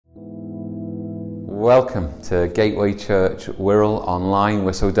Welcome to Gateway Church Wirral Online.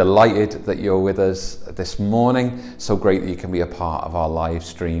 We're so delighted that you're with us this morning. So great that you can be a part of our live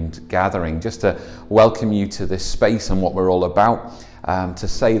streamed gathering. Just to welcome you to this space and what we're all about. To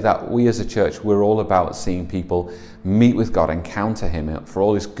say that we as a church, we're all about seeing people meet with God, encounter Him for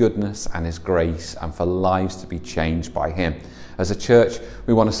all His goodness and His grace, and for lives to be changed by Him. As a church,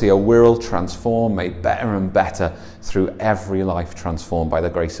 we want to see a world transformed, made better and better through every life transformed by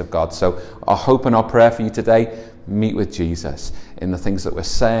the grace of God. So our hope and our prayer for you today, meet with Jesus in the things that we're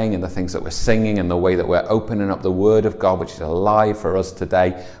saying, in the things that we're singing, in the way that we're opening up the Word of God, which is alive for us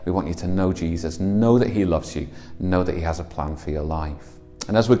today. We want you to know Jesus, know that He loves you, know that He has a plan for your life.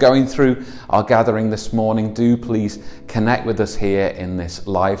 And as we're going through our gathering this morning, do please connect with us here in this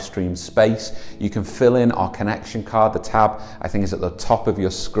live stream space. You can fill in our connection card. The tab, I think, is at the top of your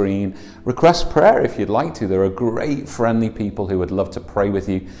screen. Request prayer if you'd like to. There are great, friendly people who would love to pray with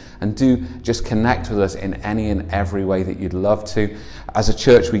you. And do just connect with us in any and every way that you'd love to. As a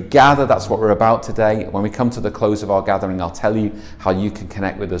church, we gather. That's what we're about today. When we come to the close of our gathering, I'll tell you how you can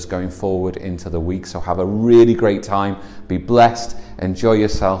connect with us going forward into the week. So have a really great time. Be blessed. Enjoy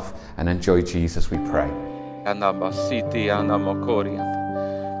yourself and enjoy Jesus, we pray.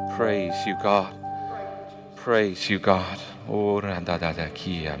 Praise you, God. Praise you, God.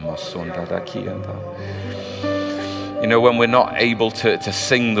 You know, when we're not able to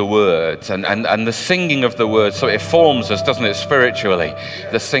sing the words, and the singing of the words, so it forms us, doesn't it, spiritually,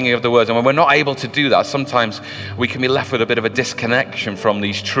 the singing of the words. And when we're not able to do that, sometimes we can be left with a bit of a disconnection from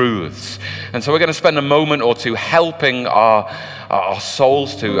these truths. And so we're going to spend a moment or two helping our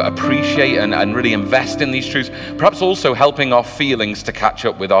souls to appreciate and really invest in these truths, perhaps also helping our feelings to catch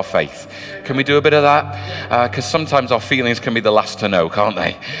up with our faith. Can we do a bit of that? Because sometimes our feelings can be the last to know, can't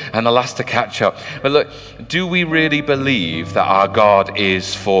they? And the last to catch up. But look, do we really believe that our God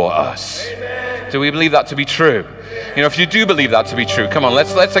is for us? Do we believe that to be true? You know, if you do believe that to be true, come on,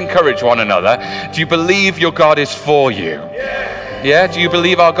 let's encourage one another. Do you believe your God is for you? Yeah? Do you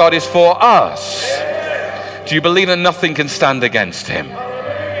believe our God is for us? Do you believe that nothing can stand against Him?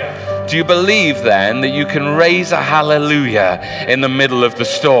 Do you believe then that you can raise a hallelujah in the middle of the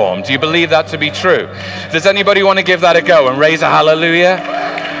storm? Do you believe that to be true? Does anybody want to give that a go and raise a hallelujah?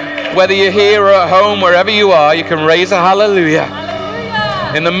 Whether you're here or at home, wherever you are, you can raise a hallelujah.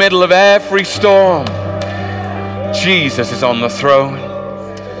 In the middle of every storm. Jesus is on the throne.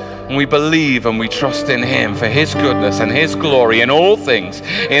 And we believe and we trust in Him for His goodness and His glory in all things,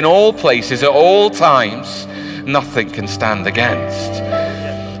 in all places, at all times. Nothing can stand against.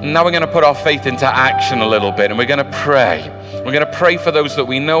 Now we're going to put our faith into action a little bit, and we're going to pray. We're going to pray for those that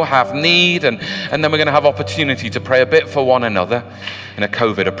we know have need, and then we're going to have opportunity to pray a bit for one another in a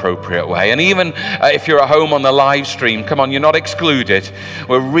COVID appropriate way. And even if you're at home on the live stream, come on, you're not excluded.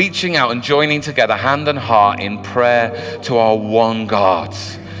 We're reaching out and joining together hand and heart in prayer to our one God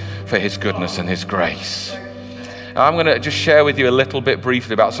for His goodness and His grace. I'm going to just share with you a little bit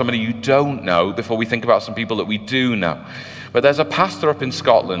briefly about somebody you don't know before we think about some people that we do know. But there's a pastor up in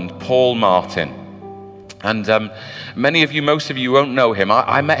Scotland, Paul Martin. And most of you won't know him.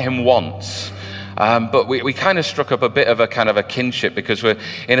 I met him once. But we kind of struck up a bit of a kinship because we're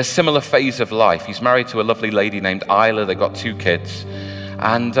in a similar phase of life. He's married to a lovely lady named Isla. They've got 2 kids.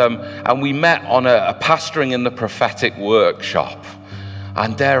 And we met on a pastoring in the prophetic workshop.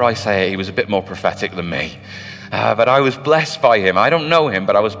 And dare I say it, he was a bit more prophetic than me. But I was blessed by him. I don't know him,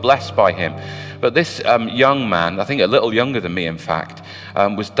 but I was blessed by him. But this young man, I think a little younger than me, in fact,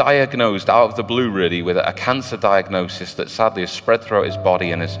 was diagnosed out of the blue, really, with a cancer diagnosis that sadly has spread throughout his body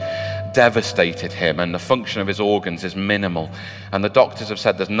and has devastated him, and the function of his organs is minimal. And the doctors have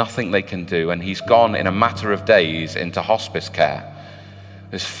said there's nothing they can do, and he's gone in a matter of days into hospice care.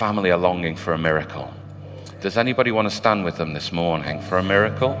 His family are longing for a miracle. Does anybody want to stand with them this morning for a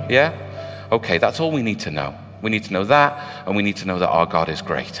miracle? Yeah? Okay, that's all we need to know. We need to know that, and we need to know that our God is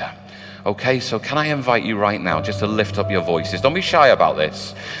greater. Okay, so can I invite you right now just to lift up your voices? Don't be shy about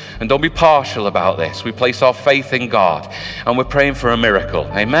this, and don't be partial about this. We place our faith in God, and we're praying for a miracle.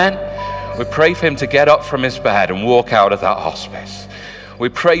 Amen? We pray for him to get up from his bed and walk out of that hospice. We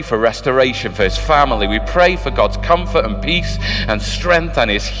pray for restoration for his family. We pray for God's comfort and peace and strength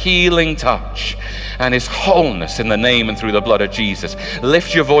and his healing touch and his wholeness in the name and through the blood of Jesus.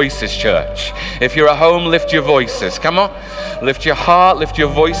 Lift your voices, church. If you're at home, lift your voices. Come on. Lift your heart, lift your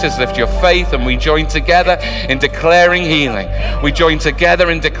voices, lift your faith, and we join together in declaring healing. We join together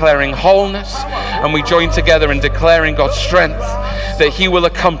in declaring wholeness, and we join together in declaring God's strength that he will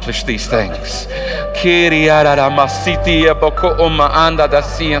accomplish these things.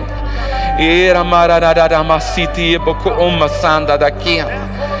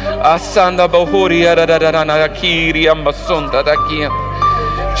 Asanda bohuria da da da da na kiria masunda da kia.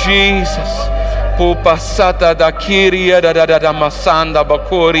 Jesus. Pupasata da kiria da da da da masanda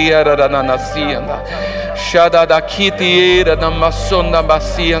bakuria da da na nasianda. Shada da kiti da na masunda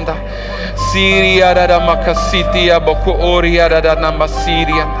basianda. Siria da da makasitia bokuoria da da na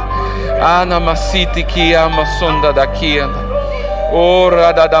masiria. Ana masiti kia masunda da kianda.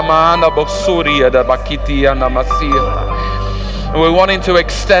 Ora da da maana bosuria da bakitia na masianda. And we're wanting to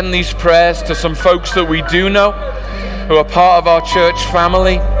extend these prayers to some folks that we do know, who are part of our church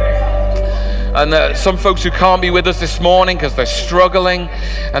family. And some folks who can't be with us this morning because they're struggling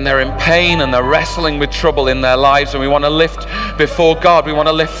and they're in pain and they're wrestling with trouble in their lives. And we want to lift before God. We want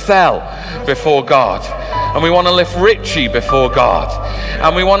to lift Thel before God. And we want to lift Richie before God.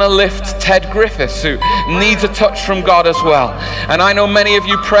 And we want to lift Ted Griffiths, who needs a touch from God as well. And I know many of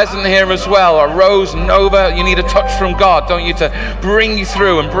you present here as well, or Rose, Nova, you need a touch from God, don't you, to bring you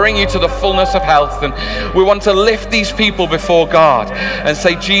through and bring you to the fullness of health. And we want to lift these people before God and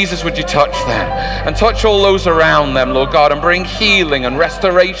say, Jesus, would you touch them? And touch all those around them, Lord God, and bring healing and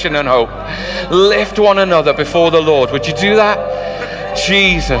restoration and hope. Lift one another before the Lord. Would you do that?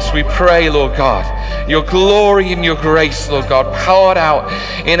 Jesus, we pray, Lord God, your glory and your grace, Lord God, poured out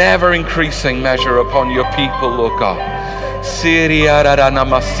in ever increasing measure upon your people, Lord God.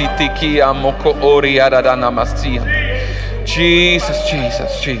 Jesus,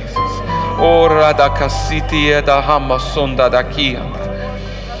 Jesus, Jesus.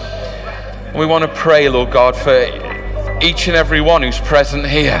 We want to pray, Lord God, for each and every one who's present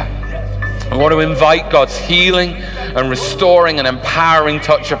here. We want to invite God's healing and restoring and empowering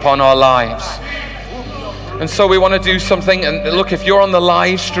touch upon our lives. And so we want to do something. And look, if you're on the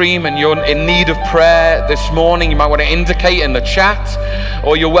live stream and you're in need of prayer this morning, you might want to indicate in the chat,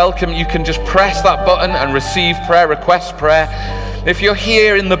 or you're welcome. You can just press that button and receive prayer, request prayer. If you're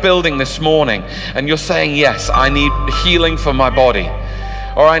here in the building this morning and you're saying, yes, I need healing for my body,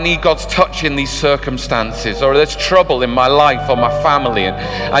 or I need God's touch in these circumstances, or there's trouble in my life or my family and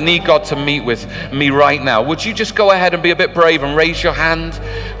I need God to meet with me right now, would you just go ahead and be a bit brave and raise your hand?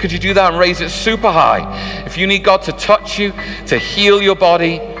 Could you do that and raise it super high? If you need God to touch you, to heal your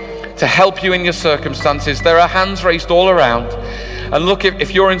body, to help you in your circumstances, there are hands raised all around. And look,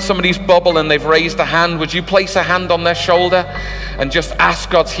 if you're in somebody's bubble and they've raised a hand, would you place a hand on their shoulder and just ask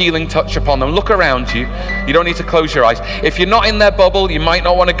God's healing touch upon them? Look around you. You don't need to close your eyes. If you're not in their bubble, you might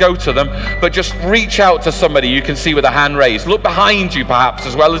not want to go to them, but just reach out to somebody you can see with a hand raised. Look behind you perhaps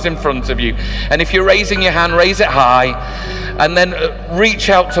as well as in front of you. And if you're raising your hand, raise it high. And then reach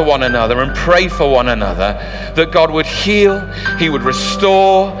out to one another and pray for one another that God would heal, He would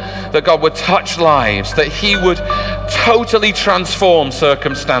restore, that God would touch lives, that He would totally transform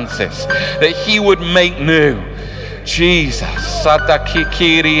circumstances, that He would make new. Jesus.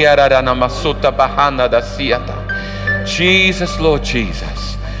 Jesus, Lord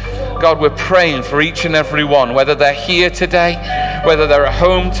Jesus. God, we're praying for each and every one, whether they're here today, whether they're at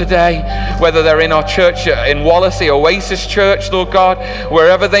home today, whether they're in our church in Wallasey, Oasis Church, Lord God,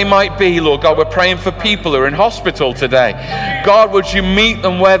 wherever they might be, Lord God, we're praying for people who are in hospital today. God, would you meet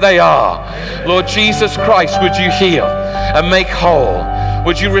them where they are? Lord Jesus Christ, would you heal and make whole?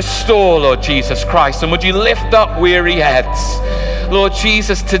 Would you restore, Lord Jesus Christ, and would you lift up weary heads? Lord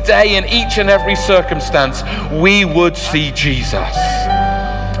Jesus, today in each and every circumstance, we would see Jesus.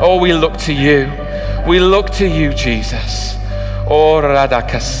 Oh, we look to you. We look to you, Jesus.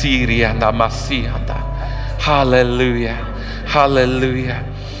 Hallelujah. Hallelujah.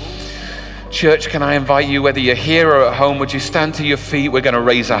 Church, can I invite you, whether you're here or at home, would you stand to your feet? We're going to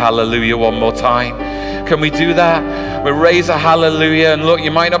raise a hallelujah one more time. Can we do that? We raise a hallelujah. And look,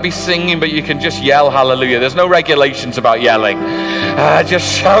 you might not be singing, but you can just yell hallelujah. There's no regulations about yelling. Just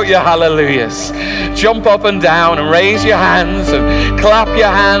shout your hallelujahs. Jump up and down and raise your hands and clap your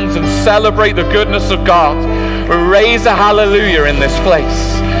hands and celebrate the goodness of God. Raise a hallelujah in this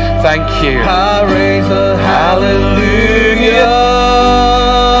place. Thank you. I raise a hallelujah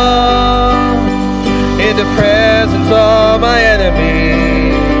in the presence of my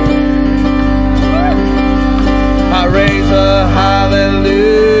enemy. I raise a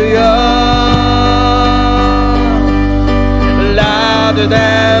hallelujah louder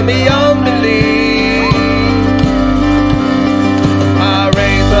than the unbelief. I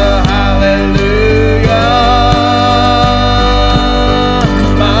raise a hallelujah.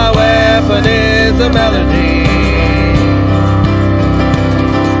 My weapon is a melody.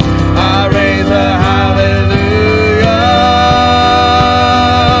 I raise a hallelujah.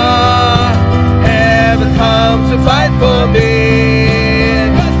 Heaven comes to fight for me.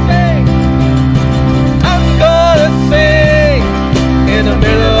 I'm gonna sing in the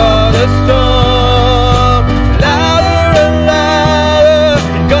middle storm. Louder and louder,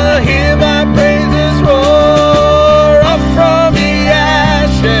 gonna hear my praises roar. Up from the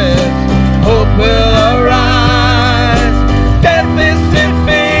ashes, hope will arise. Death is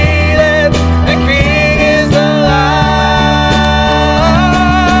defeated, the King is alive.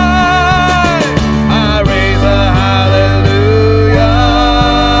 I raise a hallelujah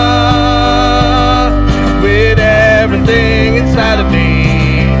with everything inside of me.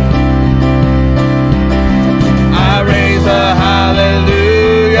 I raise a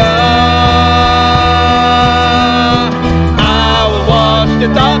hallelujah. I will watch the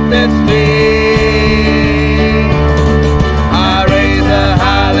darkness flee. I raise a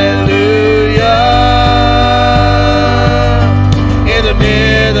hallelujah in the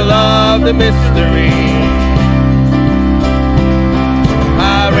middle of the mystery.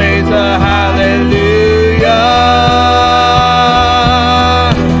 I raise a hallelujah.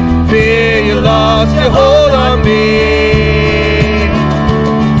 Fear you lost your hold on me.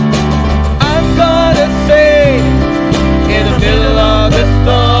 I'm gonna sing in the middle of the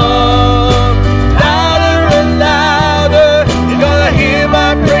storm. Louder and louder, you're gonna hear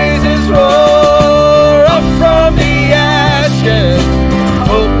my praises roar. Up from the ashes,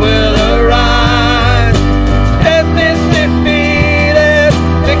 hope will arise. Death is defeated,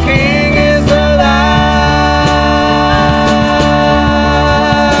 the King is alive.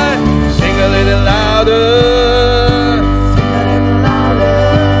 Sing a little louder. Sing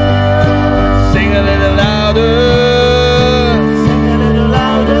a little louder.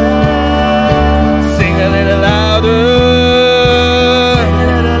 Sing a little louder.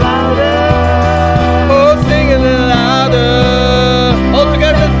 Oh, sing a little louder. All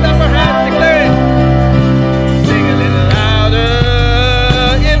together, let's clap our hands, declare it. Sing a little louder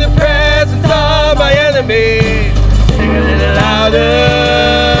in the presence of my enemies. Sing a little louder,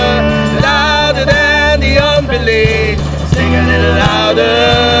 louder than the unbelief. Sing a little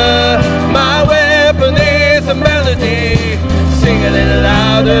louder. My weapon is a melody. Sing a little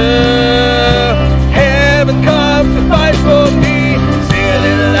louder. Heaven comes to fight for me. Sing a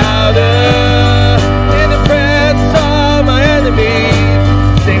little louder in the presence of my enemies.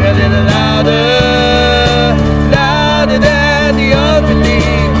 Sing a little louder, louder than the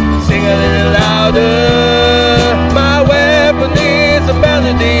unbelief. Sing a little louder. My weapon is a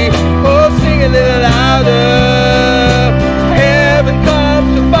melody. Oh, sing a little louder. Heaven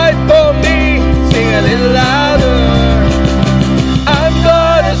comes to fight for me. Sing a little louder. I'm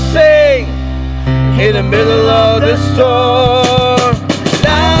gonna sing in the middle of the storm.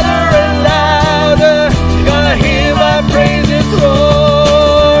 Louder and louder, you're gonna hear my praises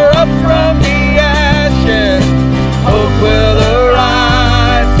roar. Up from the ashes, hope will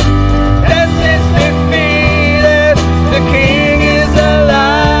arise. Death is defeated, the King is alive.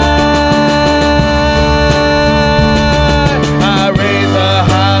 I raise a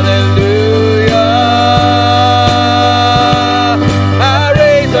hallelujah. I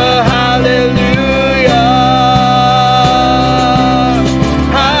raise a hallelujah.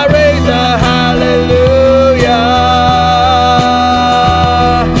 I raise a hallelujah.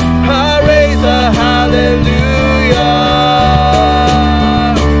 I raise a hallelujah.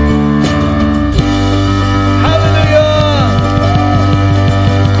 Hallelujah.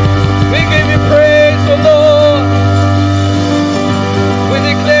 We give you praise, O Lord. We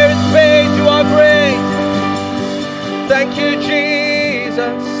declare His praise, you are great. Thank you,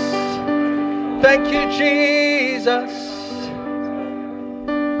 Jesus. Thank you, Jesus.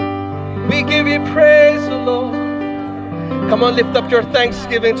 We give you praise, O Lord. Come on, lift up your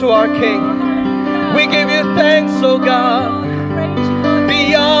thanksgiving to our King. We give you thanks, O God,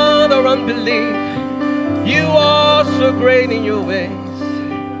 beyond our unbelief. You are so great in your ways.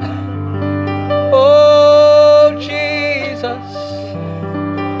 Oh, Jesus,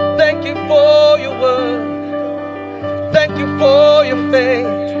 thank you for your word. Thank you for your faith.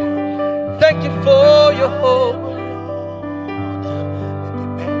 Thank you for your hope.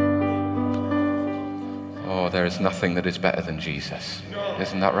 Oh, there is nothing that is better than Jesus.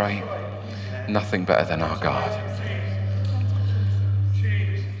 Isn't that right? Nothing better than our God.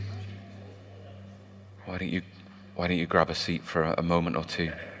 Why don't you grab a seat for a moment or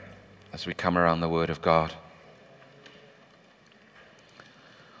two as we come around the Word of God.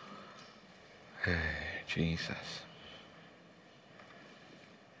 Hey, Jesus.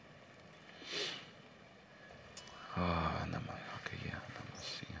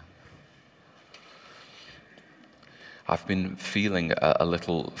 I've been feeling a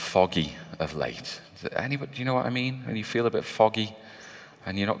little foggy of late. Anybody, do you know what I mean? When you feel a bit foggy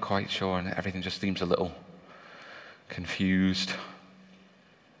and you're not quite sure and everything just seems a little confused.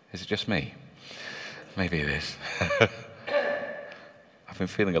 Is it just me? Maybe it is. I've been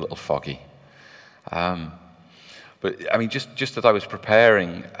feeling a little foggy. But I mean, just as I was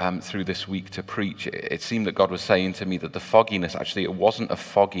preparing through this week to preach, it seemed that God was saying to me that the fogginess, actually, it wasn't a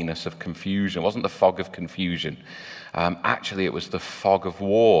fogginess of confusion. It wasn't the fog of confusion. Actually, it was the fog of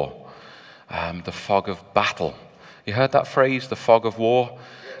war, the fog of battle. You heard that phrase, the fog of war?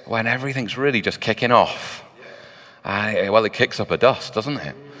 When everything's really just kicking off. Well, it kicks up a dust, doesn't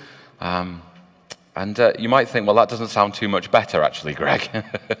it? And you might think, well, that doesn't sound too much better, actually, Greg.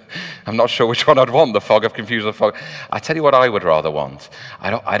 I'm not sure which one I'd want, the fog of confusion or the fog. I tell you what I would rather want.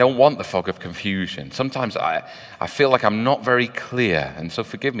 I don't want the fog of confusion. Sometimes I feel like I'm not very clear, and so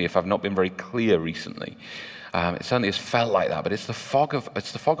forgive me if I've not been very clear recently. It certainly has felt like that, but it's the fog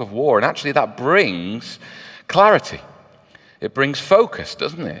of war, and actually that brings clarity. It brings focus,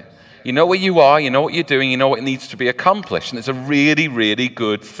 doesn't it? You know where you are, you know what you're doing, you know what needs to be accomplished, and it's a really, really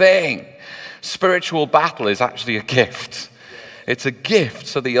good thing. Spiritual battle is actually a gift. It's a gift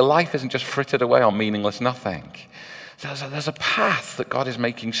so that your life isn't just frittered away on meaningless nothing. There's a path that God is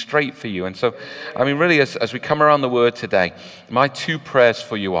making straight for you. And so, I mean, really, as we come around the Word today, my two prayers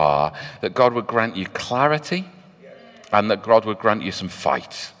for you are that God would grant you clarity and that God would grant you some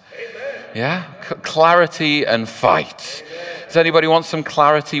fight. Yeah? Clarity and fight. Does anybody want some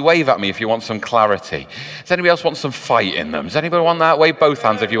clarity? Wave at me if you want some clarity. Does anybody else want some fight in them? Does anybody want that? Wave both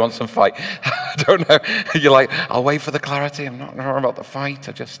hands if you want some fight. I don't know. You're like, I'll wait for the clarity. I'm not sure about the fight.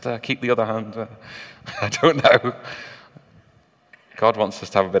 I just keep the other hand. I don't know. God wants us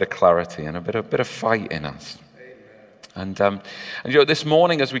to have a bit of clarity and a bit of fight in us. And you know, this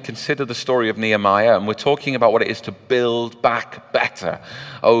morning, as we consider the story of Nehemiah, and we're talking about what it is to build back better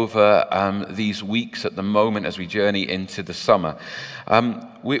over these weeks at the moment as we journey into the summer,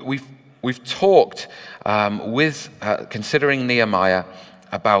 we've talked with considering Nehemiah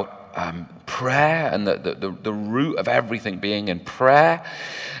about prayer and the root of everything being in prayer,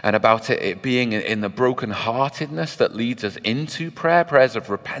 and about it being in the brokenheartedness that leads us into prayer, prayers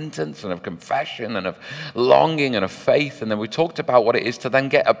of repentance and of confession and of longing and of faith. And then we talked about what it is to then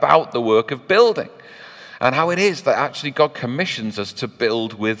get about the work of building and how it is that actually God commissions us to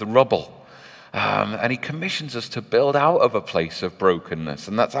build with rubble. And he commissions us to build out of a place of brokenness.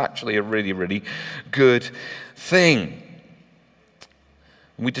 And that's actually a really, really good thing.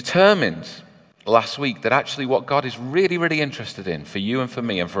 We determined last week that actually what God is really, really interested in for you and for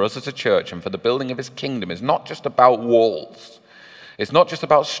me and for us as a church and for the building of his kingdom is not just about walls. It's not just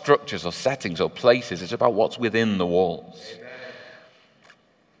about structures or settings or places. It's about what's within the walls.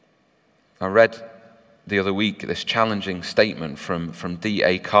 I read the other week this challenging statement from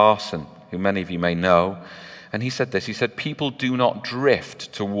D.A. Carson, who many of you may know. And he said this. He said, people do not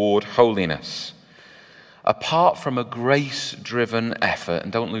drift toward holiness apart from a grace-driven effort,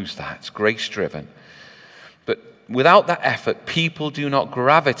 and don't lose that, it's grace-driven. But without that effort, people do not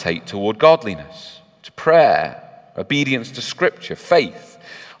gravitate toward godliness, to prayer, obedience to Scripture, faith,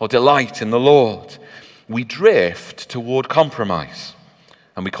 or delight in the Lord. We drift toward compromise,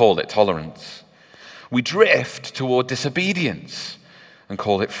 and we call it tolerance. We drift toward disobedience, and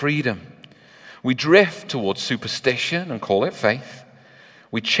call it freedom. We drift toward superstition, and call it faith.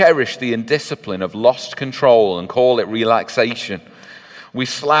 We cherish the indiscipline of lost control and call it relaxation. We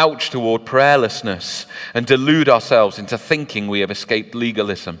slouch toward prayerlessness and delude ourselves into thinking we have escaped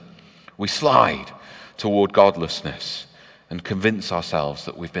legalism. We slide toward godlessness and convince ourselves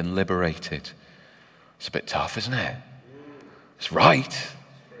that we've been liberated. It's a bit tough, isn't it? It's right.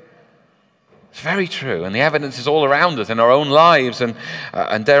 It's very true, and the evidence is all around us in our own lives, and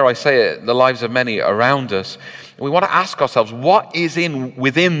dare I say it, the lives of many around us. We want to ask ourselves, what is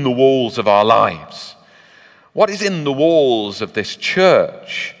within the walls of our lives? What is in the walls of this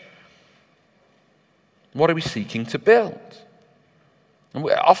church? What are we seeking to build? And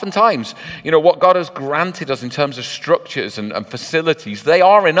oftentimes, you know, what God has granted us in terms of structures and facilities, they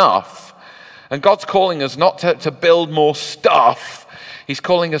are enough. And God's calling us not to build more stuff. He's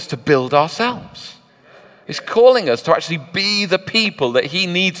calling us to build ourselves. He's calling us to actually be the people that he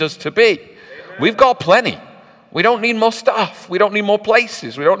needs us to be. We've got plenty. We don't need more stuff. We don't need more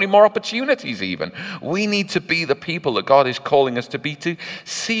places. We don't need more opportunities even. We need to be the people that God is calling us to be, to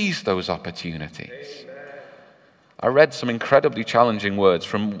seize those opportunities. I read some incredibly challenging words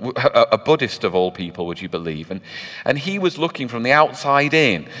from a Buddhist of all people, would you believe? And he was looking from the outside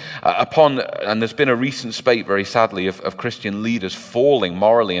in and there's been a recent spate, very sadly, of Christian leaders falling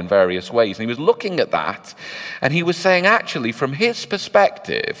morally in various ways. And he was looking at that, and he was saying, actually, from his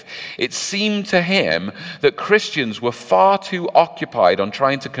perspective, it seemed to him that Christians were far too occupied on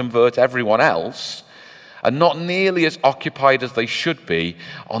trying to convert everyone else and not nearly as occupied as they should be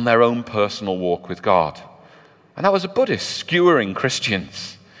on their own personal walk with God. And that was a Buddhist skewering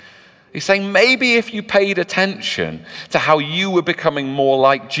Christians. He's saying maybe if you paid attention to how you were becoming more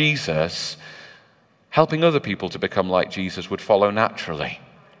like Jesus, helping other people to become like Jesus would follow naturally.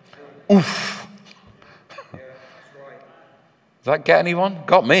 Oof. Does that get anyone?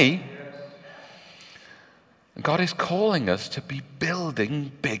 Got me. God is calling us to be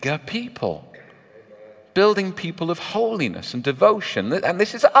building bigger people. Building people of holiness and devotion. And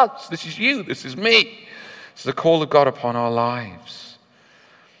this is us. This is you. This is me. It's the call of God upon our lives.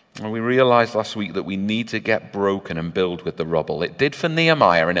 And we realized last week that we need to get broken and build with the rubble. It did for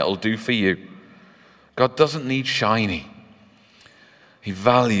Nehemiah, and it'll do for you. God doesn't need shiny. He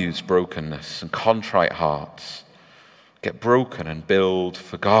values brokenness and contrite hearts. Get broken and build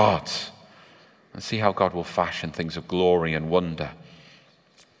for God. And see how God will fashion things of glory and wonder.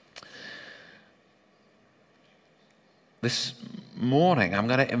 This morning, I'm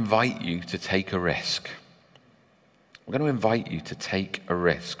going to invite you to take a risk. I'm going to invite you to take a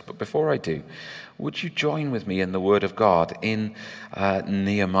risk. But before I do, would you join with me in the Word of God in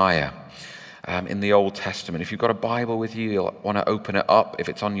Nehemiah in the Old Testament? If you've got a Bible with you, you'll want to open it up. If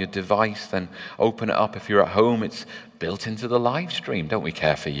it's on your device, then open it up. If you're at home, it's built into the live stream. Don't we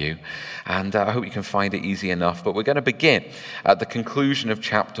care for you? And I hope you can find it easy enough. But we're going to begin at the conclusion of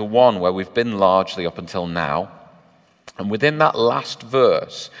chapter 1, where we've been largely up until now. And within that last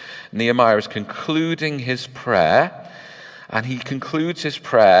verse, Nehemiah is concluding his prayer. And he concludes his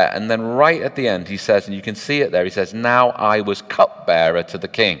prayer, and then right at the end he says, and you can see it there, he says, "Now I was cupbearer to the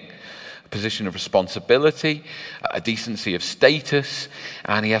king." A position of responsibility, a decency of status,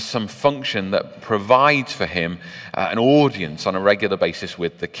 and he has some function that provides for him an audience on a regular basis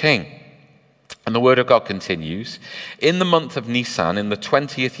with the king. And the word of God continues, "In the month of Nisan, in the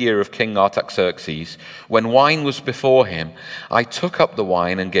 20th year of King Artaxerxes, when wine was before him, I took up the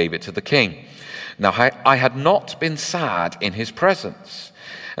wine and gave it to the king. Now I had not been sad in his presence.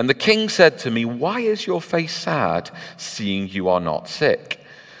 And the king said to me, 'Why is your face sad, seeing you are not sick?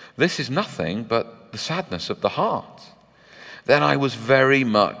 This is nothing but the sadness of the heart.' Then I was very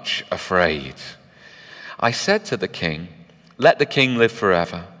much afraid. I said to the king, 'Let the king live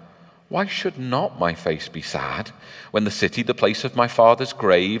forever. Why should not my face be sad when the city, the place of my father's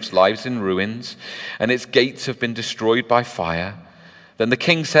graves, lies in ruins, and its gates have been destroyed by fire?' Then the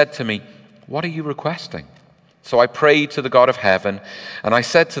king said to me, 'What are you requesting?' So I prayed to the God of heaven, and I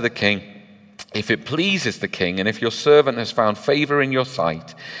said to the king, 'If it pleases the king, and if your servant has found favor in your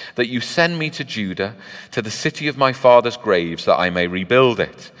sight, that you send me to Judah, to the city of my father's graves, that I may rebuild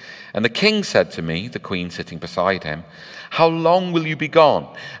it.' And the king said to me," the queen sitting beside him, "'How long will you be gone,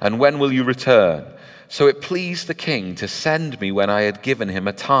 and when will you return?' So it pleased the king to send me when I had given him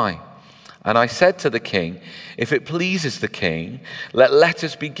a time. And I said to the king, 'If it pleases the king, let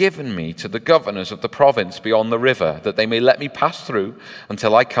letters be given me to the governors of the province beyond the river, that they may let me pass through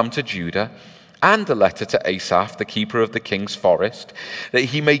until I come to Judah, and a letter to Asaph, the keeper of the king's forest, that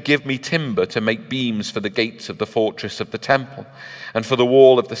he may give me timber to make beams for the gates of the fortress of the temple, and for the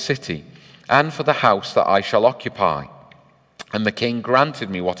wall of the city, and for the house that I shall occupy.' And the king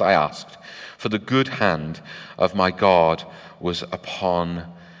granted me what I asked, for the good hand of my God was upon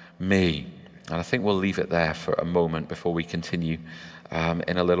me." And I think we'll leave it there for a moment before we continue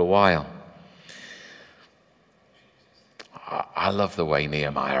in a little while. I love the way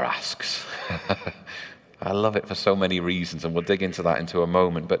Nehemiah asks. I love it for so many reasons, and we'll dig into that into a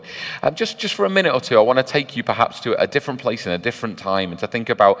moment. But just for a minute or two, I want to take you perhaps to a different place in a different time and to think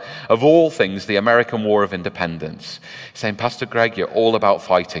about, of all things, the American War of Independence. Saying, "Pastor Greg, you're all about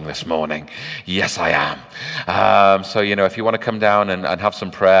fighting this morning." Yes, I am. So, if you want to come down and have some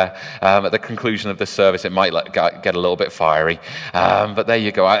prayer at the conclusion of this service, it might get a little bit fiery. But there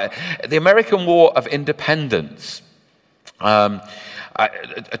you go. The American War of Independence.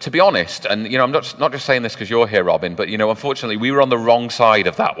 To be honest, and I'm not just saying this because you're here, Robin, but unfortunately we were on the wrong side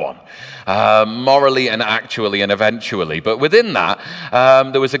of that one, morally and actually and eventually. But within that,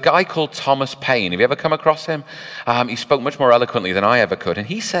 there was a guy called Thomas Paine. Have you ever come across him? He spoke much more eloquently than I ever could, and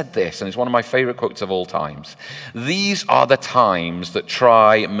he said this, and it's one of my favorite quotes of all times: "These are the times that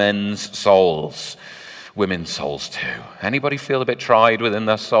try men's souls." Women's souls too. Anybody feel a bit tried within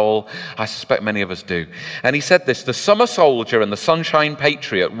their soul? I suspect many of us do. And he said this: "The summer soldier and the sunshine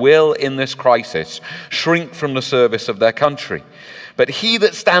patriot will, in this crisis, shrink from the service of their country. But he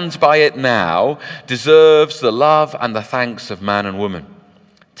that stands by it now deserves the love and the thanks of man and woman.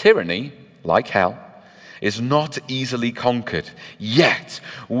 Tyranny, like hell, is not easily conquered. Yet,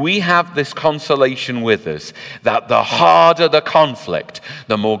 we have this consolation with us that the harder the conflict,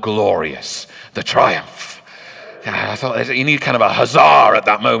 the more glorious the triumph. I thought you need kind of a huzzah at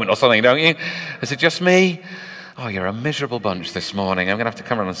that moment or something, don't you? Is it just me? Oh, you're a miserable bunch this morning. I'm going to have to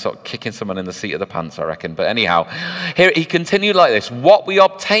come around and start kicking someone in the seat of the pants, I reckon. But anyhow, here he continued like this. What we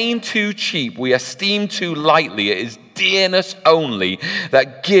obtain too cheap, we esteem too lightly. It is dearness only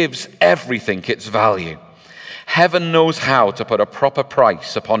that gives everything its value. Heaven knows how to put a proper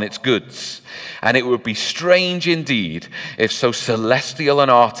price upon its goods, and it would be strange indeed if so celestial an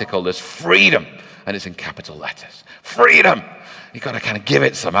article as freedom, and it's in capital letters, freedom, you've got to kind of give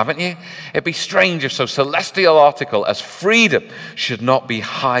it some, haven't you? It'd be strange if so celestial article as freedom should not be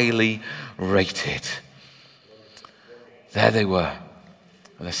highly rated. There they were,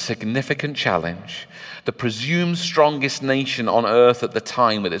 with a significant challenge. The presumed strongest nation on earth at the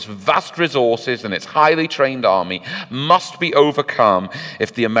time, with its vast resources and its highly trained army, must be overcome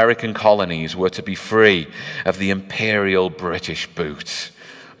if the American colonies were to be free of the imperial British boot.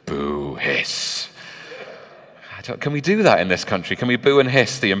 Boo, hiss. Can we do that in this country? Can we boo and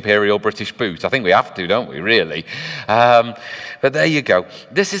hiss the imperial British boot? I think we have to, don't we, really? But there you go.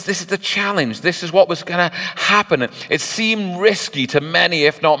 This is the challenge. This is what was going to happen. It seemed risky to many,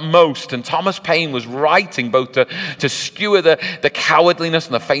 if not most. And Thomas Paine was writing both to skewer the cowardliness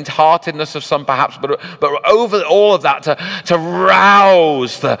and the faint-heartedness of some, perhaps, but over all of that, to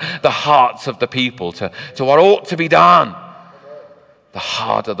rouse the hearts of the people to what ought to be done. The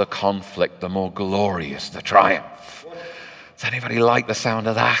harder the conflict, the more glorious the triumph. Does anybody like the sound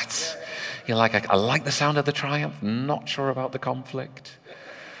of that? You're like, I like the sound of the triumph, not sure about the conflict.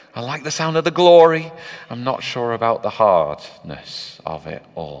 I like the sound of the glory, I'm not sure about the hardness of it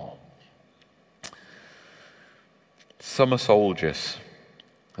all. Summer soldiers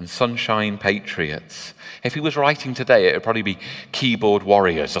and sunshine patriots. If he was writing today, it would probably be keyboard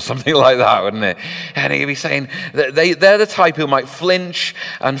warriors or something like that, wouldn't it? And he'd be saying that they're the type who might flinch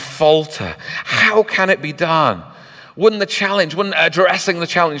and falter. How can it be done? Wouldn't addressing the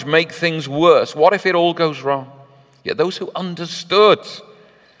challenge make things worse? What if it all goes wrong? Yet those who understood,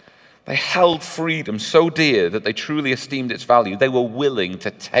 they held freedom so dear that they truly esteemed its value. They were willing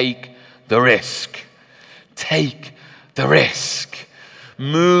to take the risk. Take the risk.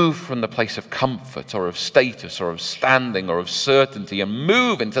 Move from the place of comfort or of status or of standing or of certainty and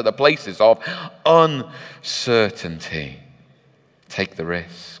move into the places of uncertainty. Take the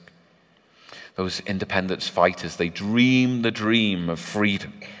risk. Those independence fighters, they dreamed the dream of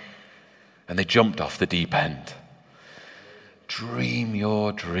freedom and they jumped off the deep end. Dream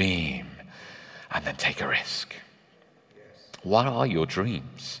your dream and then take a risk. What are your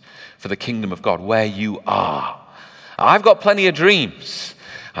dreams for the kingdom of God where you are? I've got plenty of dreams,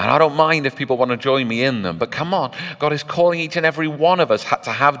 and I don't mind if people want to join me in them. But come on, God is calling each and every one of us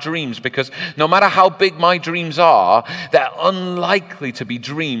to have dreams, because no matter how big my dreams are, they're unlikely to be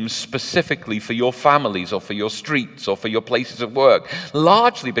dreams specifically for your families or for your streets or for your places of work,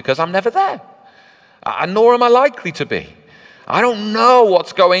 largely because I'm never there, and nor am I likely to be. I don't know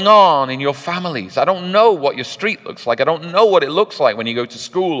what's going on in your families. I don't know what your street looks like. I don't know what it looks like when you go to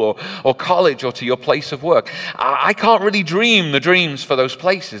school or college or to your place of work. I can't really dream the dreams for those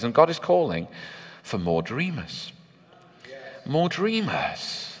places, and God is calling for more dreamers. More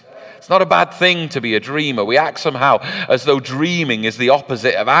dreamers. It's not a bad thing to be a dreamer. We act somehow as though dreaming is the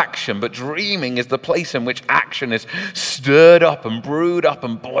opposite of action, but dreaming is the place in which action is stirred up and brewed up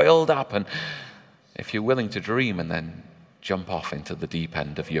and boiled up. And if you're willing to dream and then jump off into the deep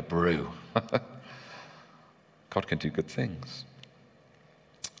end of your brew, God can do good things.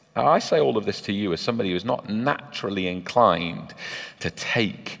 Now, I say all of this to you as somebody who's not naturally inclined to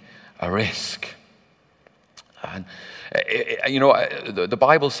take a risk. And the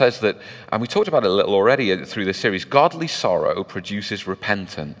Bible says that, and we talked about it a little already through this series, godly sorrow produces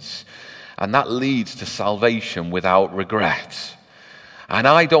repentance, and that leads to salvation without regret. And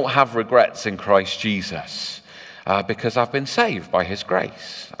I don't have regrets in Christ Jesus. Because I've been saved by his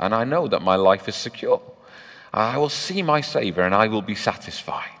grace, and I know that my life is secure. I will see my Savior and I will be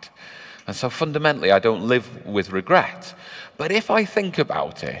satisfied. And so fundamentally I don't live with regret. But if I think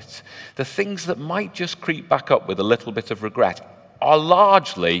about it, the things that might just creep back up with a little bit of regret are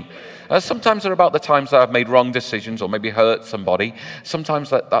largely, sometimes they're about the times that I've made wrong decisions or maybe hurt somebody. Sometimes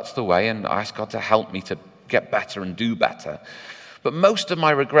that's the way, and I ask God to help me to get better and do better. But most of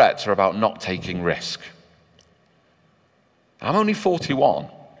my regrets are about not taking risk. I'm only 41.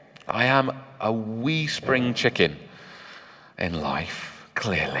 I am a wee spring chicken in life,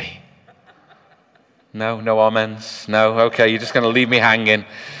 clearly. No amens? No? Okay, you're just going to leave me hanging.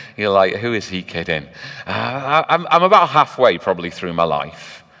 You're like, who is he kidding? I'm about halfway probably through my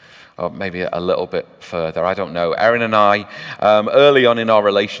life, or maybe a little bit further. I don't know. Erin and I, early on in our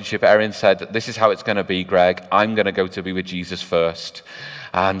relationship, Erin said, this is how it's going to be, Greg. I'm going to go to be with Jesus first.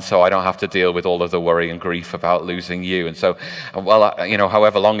 And so I don't have to deal with all of the worry and grief about losing you. And so, well,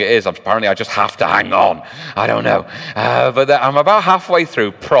 however long it is, apparently I just have to hang on. I don't know. But I'm about halfway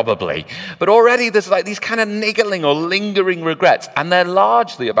through, probably. But already there's like these kind of niggling or lingering regrets. And they're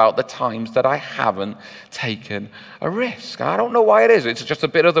largely about the times that I haven't taken a risk. I don't know why it is. It's just a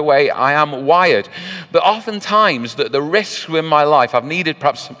bit of the way I am wired. But oftentimes, the risks in my life, I've needed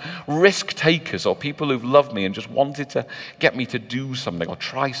perhaps some risk takers or people who've loved me and just wanted to get me to do something or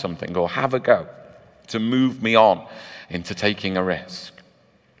try something or have a go to move me on into taking a risk.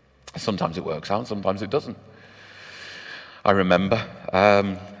 Sometimes it works out, sometimes it doesn't. I remember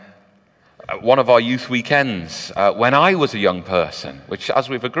one of our youth weekends when I was a young person, which, as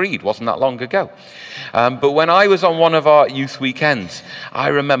we've agreed, wasn't that long ago. But when I was on one of our youth weekends, I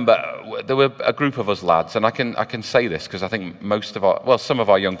remember there were a group of us lads, and I can say this because I think some of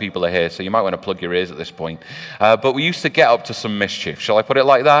our young people are here, so you might want to plug your ears at this point. But we used to get up to some mischief. Shall I put it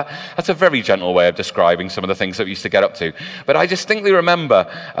like that? That's a very gentle way of describing some of the things that we used to get up to. But I distinctly remember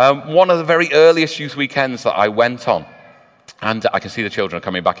one of the very earliest youth weekends that I went on. And I can see the children are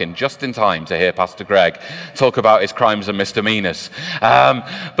coming back in just in time to hear Pastor Greg talk about his crimes and misdemeanors.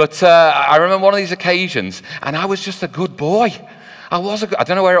 But I remember one of these occasions, and I was just a good boy. I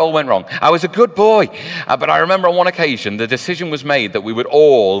don't know where it all went wrong. I was a good boy. But I remember on one occasion, the decision was made that we would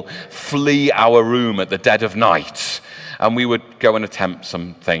all flee our room at the dead of night. And we would go and attempt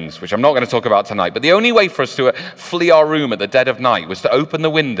some things, which I'm not going to talk about tonight. But the only way for us to flee our room at the dead of night was to open the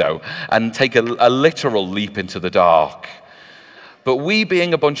window and take a literal leap into the dark. But we,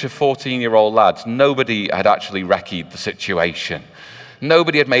 being a bunch of 14-year-old lads, nobody had actually recce'd the situation.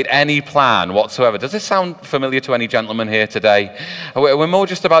 Nobody had made any plan whatsoever. Does this sound familiar to any gentlemen here today? We're more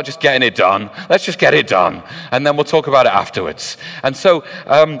just about just getting it done. Let's just get it done, and then we'll talk about it afterwards. And so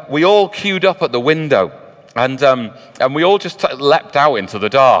we all queued up at the window, and we all just leapt out into the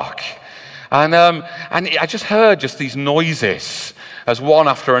dark. And I just heard just these noises as one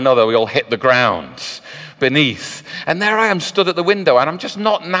after another we all hit the ground beneath. And there I am stood at the window, and I'm just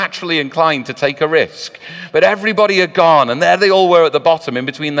not naturally inclined to take a risk. But everybody had gone, and there they all were at the bottom in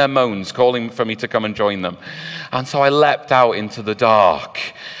between their moans, calling for me to come and join them. And so I leapt out into the dark,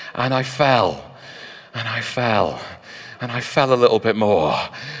 and I fell, and I fell. And I fell a little bit more,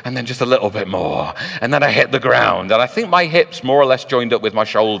 and then just a little bit more. And then I hit the ground, and I think my hips more or less joined up with my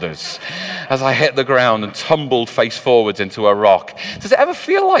shoulders as I hit the ground and tumbled face forwards into a rock. Does it ever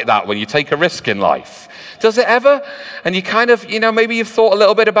feel like that when you take a risk in life? Does it ever? And you kind of, maybe you've thought a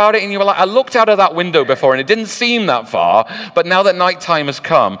little bit about it, and you were like, I looked out of that window before, and it didn't seem that far, but now that nighttime has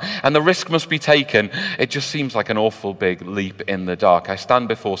come, and the risk must be taken, it just seems like an awful big leap in the dark. I stand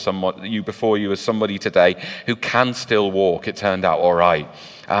before you as somebody today who can still walk. It turned out all right.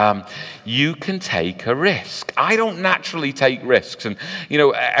 You can take a risk. I don't naturally take risks. And,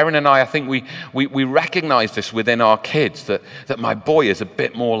 Erin and I think we recognize this within our kids, that my boy is a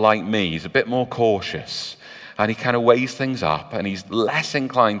bit more like me. He's a bit more cautious. And he kind of weighs things up, and he's less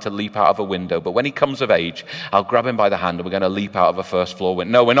inclined to leap out of a window. But when he comes of age, I'll grab him by the hand, and we're going to leap out of a first floor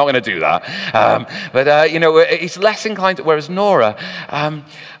window. No, we're not going to do that. He's less inclined to, whereas Nora,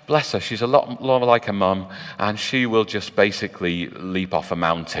 bless her, she's a lot more like her mum, and she will just basically leap off a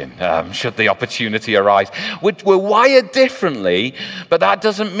mountain should the opportunity arise. We're wired differently, but that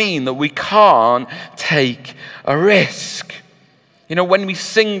doesn't mean that we can't take a risk. When we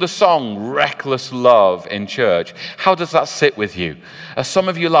sing the song Reckless Love in church, how does that sit with you? Are some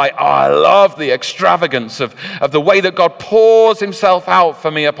of you like, I love the extravagance of the way that God pours himself out for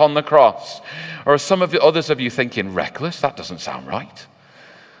me upon the cross? Or are others of you thinking, reckless? That doesn't sound right.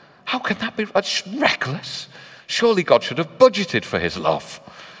 How can that be reckless? Surely God should have budgeted for his love,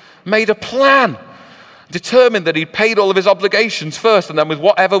 made a plan, determined that he'd paid all of his obligations first, and then with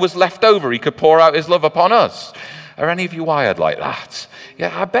whatever was left over, he could pour out his love upon us. Are any of you wired like that?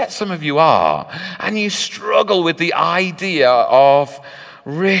 Yeah, I bet some of you are. And you struggle with the idea of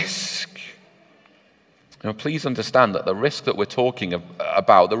risk. Please understand that the risk that we're talking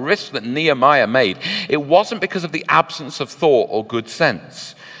about, the risk that Nehemiah made, it wasn't because of the absence of thought or good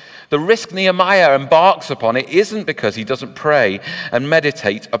sense. The risk Nehemiah embarks upon, it isn't because he doesn't pray and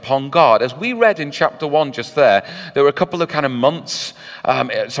meditate upon God. As we read in chapter 1 just there were a couple of kind of months,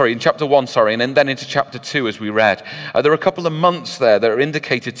 in chapter 1, and then into chapter 2 as we read. There are a couple of months there that are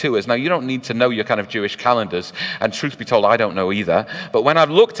indicated to us. Now, you don't need to know your kind of Jewish calendars, and truth be told, I don't know either. But when I've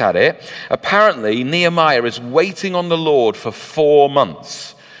looked at it, apparently Nehemiah is waiting on the Lord for 4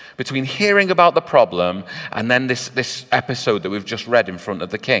 months between hearing about the problem and then this episode that we've just read in front of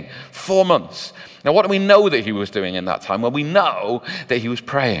the king. 4 months. Now, what do we know that he was doing in that time? Well, we know that he was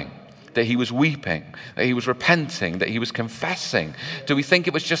praying, that he was weeping, that he was repenting, that he was confessing. Do we think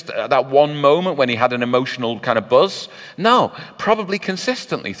it was just that one moment when he had an emotional kind of buzz? No, probably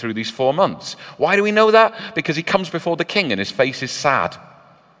consistently through these 4 months. Why do we know that? Because he comes before the king and his face is sad.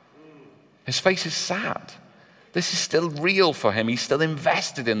 His face is sad. This is still real for him. He's still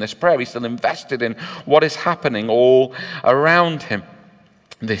invested in this prayer. He's still invested in what is happening all around him.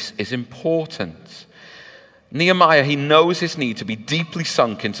 This is important. Nehemiah, he knows his need to be deeply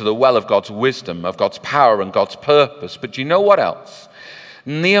sunk into the well of God's wisdom, of God's power and God's purpose. But do you know what else?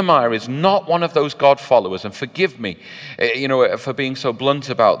 Nehemiah is not one of those God followers, and forgive me, for being so blunt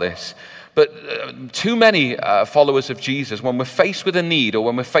about this, but too many followers of Jesus, when we're faced with a need or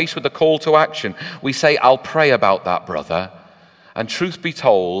when we're faced with a call to action, we say, I'll pray about that, brother. And truth be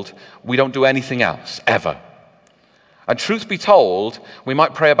told, we don't do anything else, ever. And truth be told, we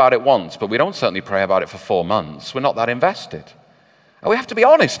might pray about it once, but we don't certainly pray about it for 4 months. We're not that invested. And we have to be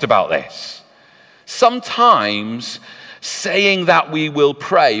honest about this. Sometimes saying that we will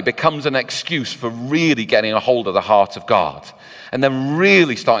pray becomes an excuse for really getting a hold of the heart of God and then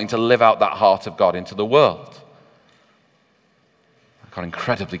really starting to live out that heart of God into the world. I got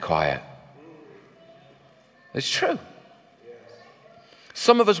incredibly quiet. It's true.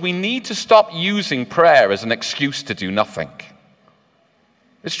 Some of us, we need to stop using prayer as an excuse to do nothing.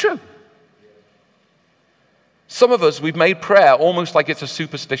 It's true. Some of us, we've made prayer almost like it's a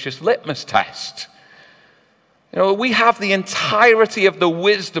superstitious litmus test. We have the entirety of the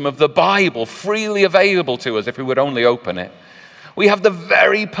wisdom of the Bible freely available to us if we would only open it. We have the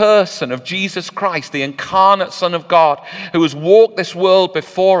very person of Jesus Christ, the incarnate Son of God, who has walked this world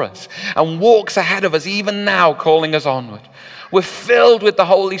before us and walks ahead of us even now, calling us onward. We're filled with the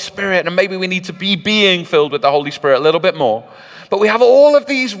Holy Spirit, and maybe we need to be being filled with the Holy Spirit a little bit more. But we have all of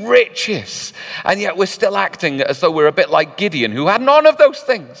these riches, and yet we're still acting as though we're a bit like Gideon, who had none of those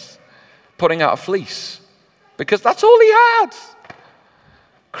things, putting out a fleece, because that's all he had.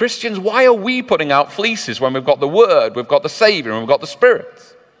 Christians, why are we putting out fleeces when we've got the Word, we've got the Savior, and we've got the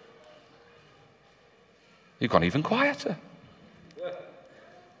Spirit? You've gone even quieter.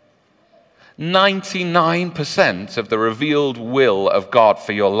 99% of the revealed will of God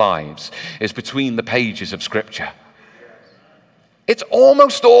for your lives is between the pages of Scripture. It's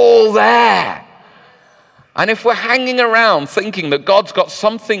almost all there. And if we're hanging around thinking that God's got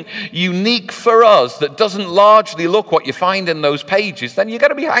something unique for us that doesn't largely look what you find in those pages, then you're going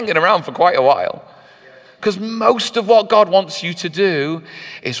to be hanging around for quite a while. Because most of what God wants you to do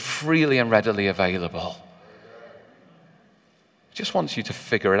is freely and readily available. He just wants you to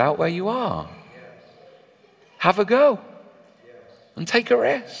figure it out where you are. Have a go. And take a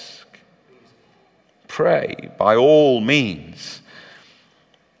risk. Pray by all means.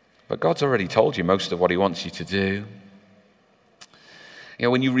 But God's already told you most of what he wants you to do.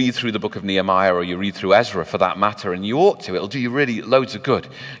 When you read through the book of Nehemiah, or you read through Ezra for that matter, and you ought to, it'll do you really loads of good.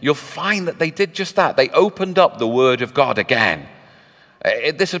 You'll find that they did just that. They opened up the Word of God again.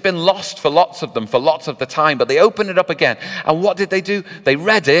 This has been lost for lots of them, for lots of the time, but they opened it up again. And what did they do? They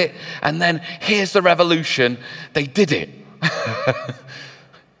read it, and then here's the revolution. They did it.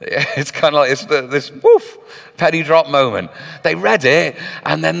 It's kind of like this woof, penny drop moment. They read it,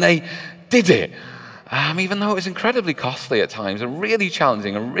 and then they did it. Even though it was incredibly costly at times, and really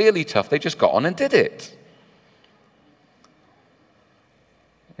challenging, and really tough, they just got on and did it.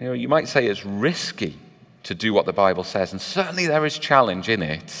 You might say it's risky to do what the Bible says, and certainly there is challenge in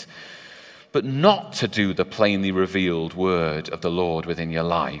it, but not to do the plainly revealed word of the Lord within your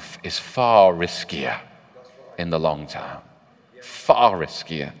life is far riskier in the long term. Far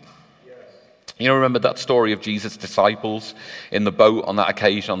riskier. Remember that story of Jesus' disciples in the boat on that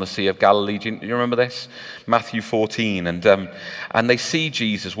occasion on the Sea of Galilee? Do you remember this? Matthew 14. And they see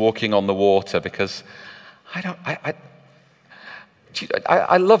Jesus walking on the water because I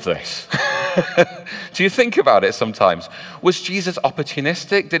love this. Do you think about it sometimes? Was Jesus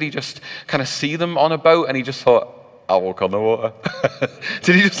opportunistic? Did he just kind of see them on a boat and he just thought, I'll walk on the water?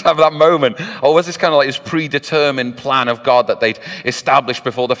 Did he just have that moment? Or was this kind of like his predetermined plan of God that they'd established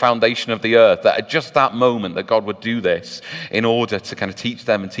before the foundation of the earth, that at just that moment that God would do this in order to kind of teach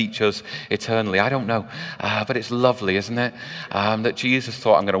them and teach us eternally? I don't know. But it's lovely, isn't it? That Jesus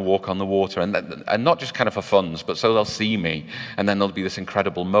thought, I'm going to walk on the water. And not just kind of for funs, but so they'll see me. And then there'll be this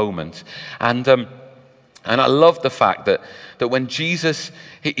incredible moment. And I love the fact that when Jesus,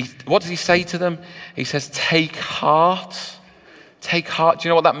 what does he say to them? He says, take heart. Take heart. Do you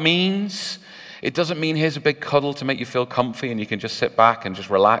know what that means? It doesn't mean here's a big cuddle to make you feel comfy and you can just sit back and just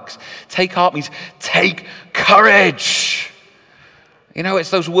relax. Take heart means take courage. You know, it's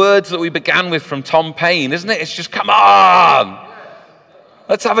those words that we began with from Tom Paine, isn't it? It's just, come on,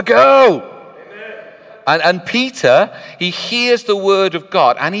 let's have a go. And Peter, he hears the word of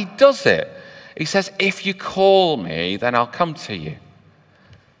God and he does it. He says, if you call me, then I'll come to you.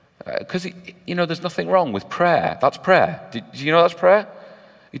 Because, you know, there's nothing wrong with prayer. That's prayer. Do you know that's prayer?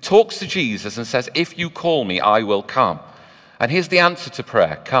 He talks to Jesus and says, if you call me, I will come. And here's the answer to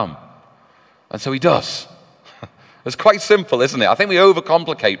prayer, come. And so he does. It's quite simple, isn't it? I think we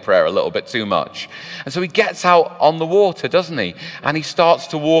overcomplicate prayer a little bit too much. And so he gets out on the water, doesn't he? And he starts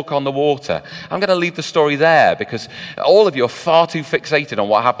to walk on the water. I'm going to leave the story there because all of you are far too fixated on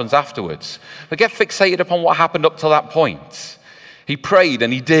what happens afterwards. But get fixated upon what happened up to that point. He prayed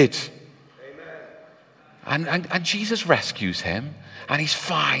and he did. Amen. And Jesus rescues him. And he's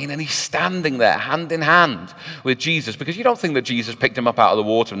fine, and he's standing there hand in hand with Jesus. Because you don't think that Jesus picked him up out of the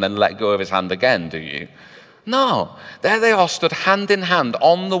water and then let go of his hand again, do you? No. There they are, stood hand in hand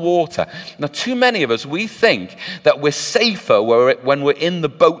on the water. Now, too many of us, we think that we're safer when we're in the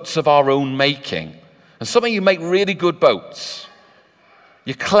boats of our own making. And some of you make really good boats.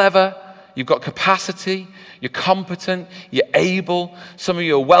 You're clever, you've got capacity, you're competent, you're able. Some of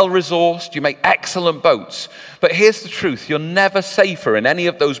you are well-resourced, you make excellent boats. But here's the truth, you're never safer in any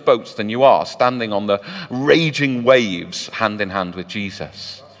of those boats than you are standing on the raging waves hand in hand with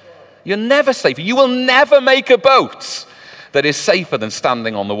Jesus. You're never safer. You will never make a boat that is safer than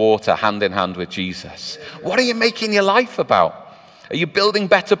standing on the water hand in hand with Jesus. What are you making your life about? Are you building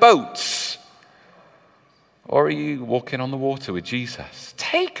better boats? Or are you walking on the water with Jesus?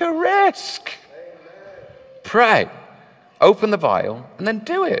 Take a risk. Pray, open the vial, and then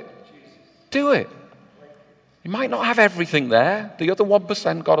do it. Do it. You might not have everything there. The other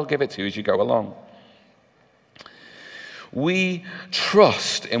 1%, God will give it to you as you go along. We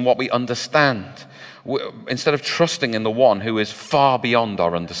trust in what we understand instead of trusting in the one who is far beyond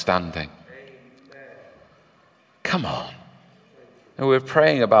our understanding. Come on. And we were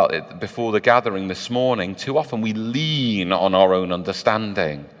praying about it before the gathering this morning. Too often we lean on our own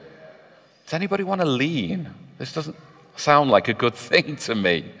understanding. Does anybody want to lean? This doesn't sound like a good thing to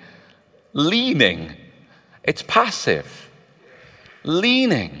me. Leaning. It's passive.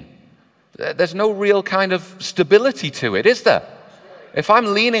 Leaning. There's no real kind of stability to it, is there? If I'm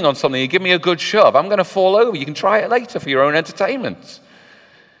leaning on something, you give me a good shove, I'm going to fall over. You can try it later for your own entertainment.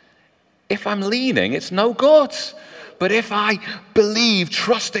 If I'm leaning, it's no good. But if I believe,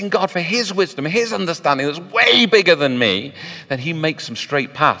 trust in God for his wisdom, his understanding that's way bigger than me, then he makes some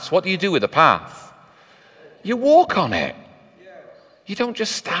straight paths. What do you do with a path? You walk on it. You don't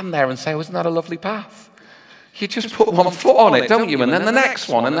just stand there and say, oh, isn't that a lovely path? You just put one foot on it, don't you? And then the next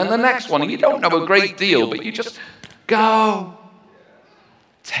one, and then the next one. And you don't know a great deal, but you just go.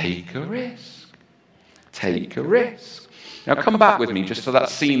 Take a risk. Take a risk. Now come back with me just to that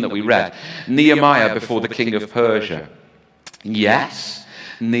scene that we read. Nehemiah before the king of Persia. Yes,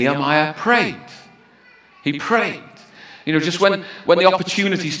 Nehemiah prayed. He prayed. You know, just when the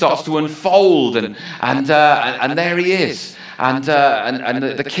opportunity starts to unfold and there he is. And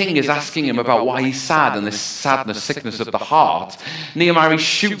the king is asking him about why he's sad and this sadness, sickness of the heart. Nehemiah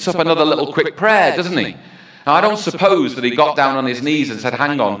shoots up another little quick prayer, doesn't he? Now, I don't suppose that he got down on his knees and said,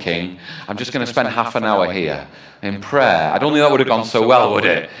 hang on, king, I'm just going to spend half an hour here in prayer. I don't think that would have gone so well, would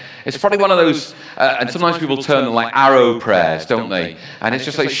it? It's probably one of those, and sometimes people turn them like arrow prayers, don't they? And it's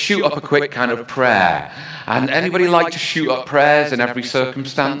just like shoot up a quick kind of prayer. And anybody like to shoot up prayers in every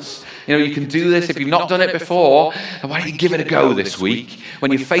circumstance? You know, you can do this if you've not done it before. Why don't you give it a go this week?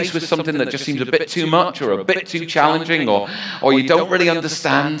 When you're faced with something that just seems a bit too much or a bit too challenging or you don't really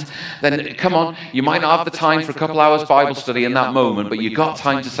understand, then come on, you might not have the time for a couple hours Bible study in that moment, but you've got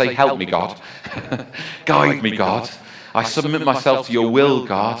time to say, help me, God. Guide me, God. I submit myself to your will,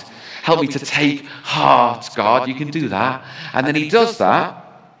 God. Help me to take heart, God. You can do that. And then he does that.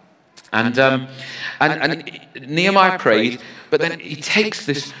 And Nehemiah prayed, but then he takes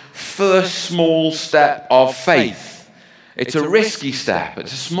this first small step of faith. It's a risky step.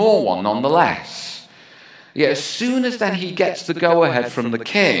 It's a small one nonetheless. Yet as soon as then he gets the go-ahead from the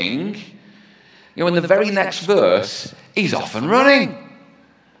king, you know, in the very next verse, he's off and running.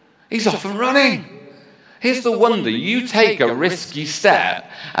 He's off and running. Here's the wonder. You take a risky step,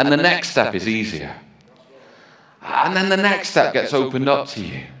 and the next step is easier. And then the next step gets opened up to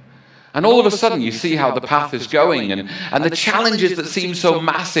you. And all of a sudden, you see how the path is going, and the challenges that seem so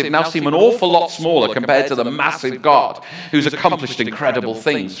massive now seem an awful lot smaller compared to the massive God who's accomplished incredible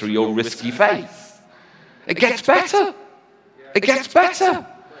things through your risky faith. It gets better. It gets better.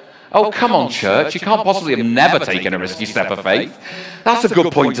 Oh, come on, church. You can't possibly have never taken a risky step of faith. That's a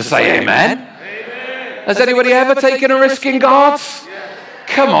good point to say amen. Has anybody ever taken a risk in God?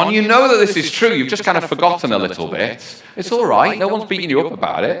 Come on, you know that this is true. You've just kind of forgotten a little bit. It's all right. No one's beating you up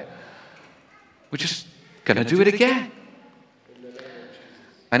about it. We're just going to do it again.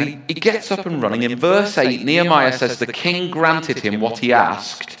 And he gets up and running. In verse 8, Nehemiah says the king granted him what he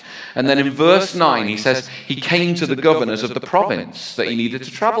asked. And then in verse 9, he says he came to the governors of the province that he needed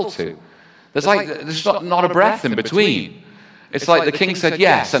to travel to. There's not a breath in between. It's like the king said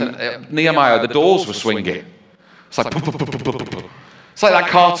yes, and Nehemiah, the doors were swinging. It's like, it's like that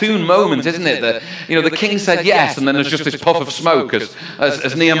cartoon moment, isn't it? That, the king said yes, and then there's just this puff of smoke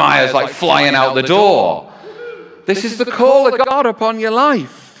as Nehemiah's like flying out the door. This is the call of God upon your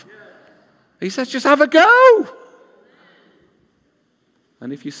life. He says, just have a go.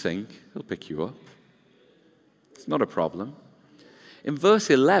 And if you sink, he'll pick you up. It's not a problem. In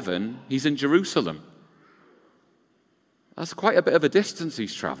verse 11, he's in Jerusalem. That's quite a bit of a distance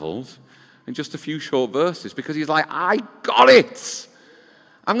he's traveled in just a few short verses, because he's like, I got it.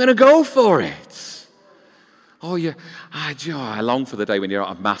 I'm going to go for it. Oh, yeah. I long for the day when you don't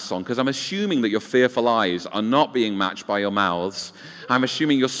have masks on, because I'm assuming that your fearful eyes are not being matched by your mouths. I'm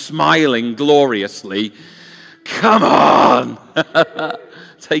assuming you're smiling gloriously. Come on.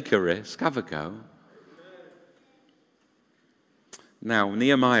 Take a risk. Have a go. Now,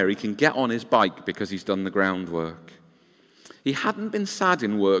 Nehemiah, he can get on his bike because he's done the groundwork. He hadn't been sad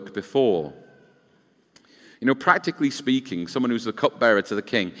in work before. Practically speaking, someone who's the cupbearer to the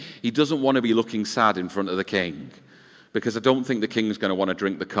king, he doesn't want to be looking sad in front of the king, because I don't think the king's going to want to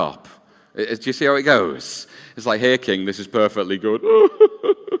drink the cup. Do you see how it goes? It's like, here, king, this is perfectly good.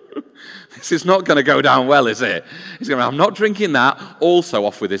 This is not going to go down well, is it? He's going, I'm not drinking that. Also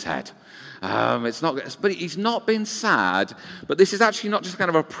off with his head. It's not. But he's not been sad. But this is actually not just kind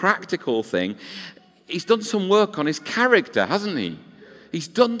of a practical thing. He's done some work on his character, hasn't he? He's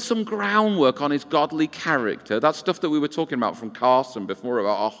done some groundwork on his godly character. That stuff that we were talking about from Carson before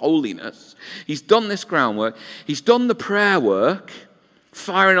about our holiness. He's done this groundwork. He's done the prayer work,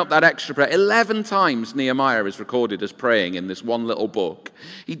 firing up that extra prayer. 11 times Nehemiah is recorded as praying in this one little book.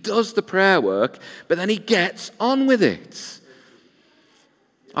 He does the prayer work, but then he gets on with it.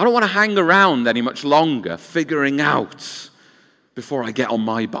 I don't want to hang around any much longer figuring out before I get on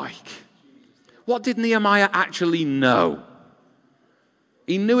my bike. What did Nehemiah actually know?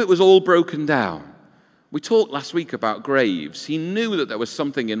 He knew it was all broken down. We talked last week about graves. He knew that there was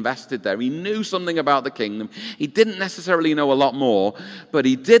something invested there. He knew something about the kingdom. He didn't necessarily know a lot more, but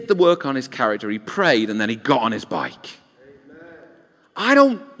he did the work on his character. He prayed, and then he got on his bike. Amen. I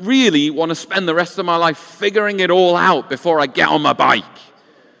don't really want to spend the rest of my life figuring it all out before I get on my bike.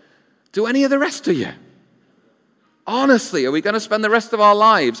 Do any of the rest of you? Honestly, are we going to spend the rest of our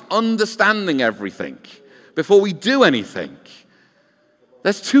lives understanding everything before we do anything?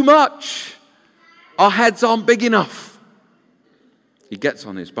 There's too much. Our heads aren't big enough. He gets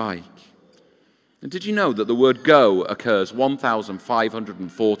on his bike. And did you know that the word go occurs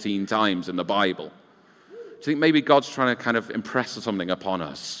 1,514 times in the Bible? Do you think maybe God's trying to kind of impress something upon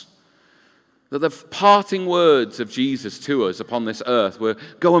us? That the parting words of Jesus to us upon this earth were,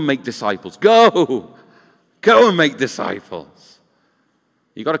 go and make disciples. Go! Go and make disciples.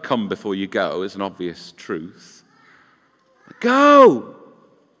 You've got to come before you go is an obvious truth. Go!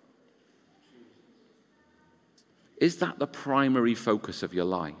 Is that the primary focus of your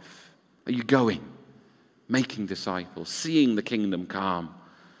life? Are you going, making disciples, seeing the kingdom come,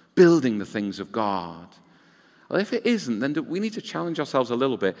 building the things of God? Well, if it isn't, then we need to challenge ourselves a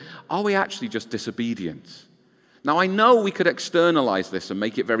little bit. Are we actually just disobedient? Now, I know we could externalize this and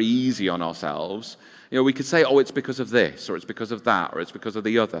make it very easy on ourselves. We could say, oh, it's because of this, or it's because of that, or it's because of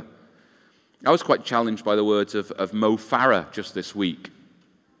the other. I was quite challenged by the words of Mo Farah just this week.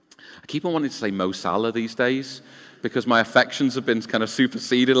 I keep on wanting to say Mo Salah these days, because my affections have been kind of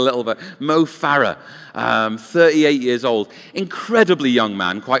superseded a little bit. Mo Farah, 38 years old, incredibly young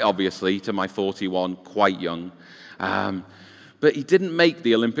man, quite obviously, to my 41, quite young. But he didn't make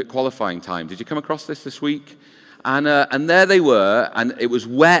the Olympic qualifying time. Did you come across this week? And there they were, and it was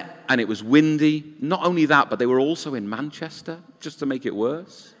wet, and it was windy. Not only that, but they were also in Manchester, just to make it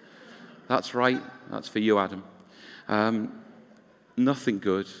worse. That's right. That's for you, Adam. Nothing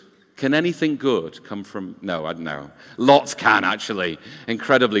good. Can anything good come from... No, I don't know. Lots can, actually.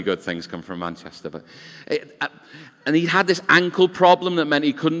 Incredibly good things come from Manchester. And he had this ankle problem that meant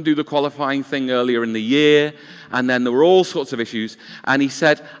he couldn't do the qualifying thing earlier in the year. And then there were all sorts of issues. And he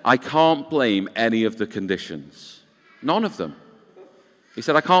said, I can't blame any of the conditions. None of them. He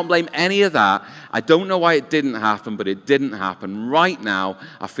said, I can't blame any of that. I don't know why it didn't happen, but it didn't happen. Right now,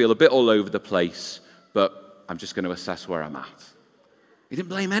 I feel a bit all over the place, but I'm just going to assess where I'm at. He didn't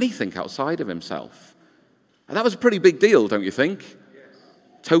blame anything outside of himself. And that was a pretty big deal, don't you think? Yes.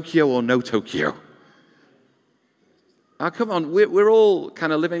 Tokyo or no Tokyo. Now, come on, we're all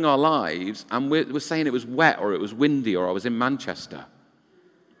kind of living our lives, and we're saying it was wet, or it was windy, or I was in Manchester.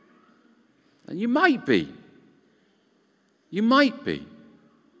 And you might be. You might be.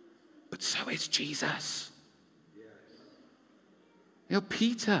 But so is Jesus. You know,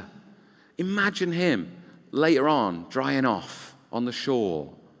 Peter, imagine him later on drying off on the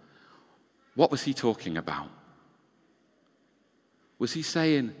shore. What was he talking about? Was he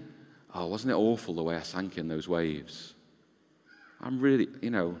saying, oh, wasn't it awful the way I sank in those waves? I'm really,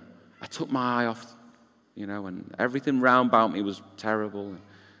 I took my eye off, and everything round about me was terrible.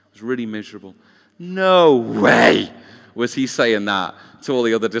 It was really miserable. No way was he saying that to all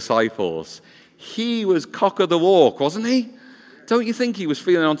the other disciples. He was cock of the walk, wasn't he? Don't you think he was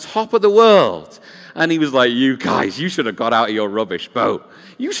feeling on top of the world? And he was like, you guys, you should have got out of your rubbish boat.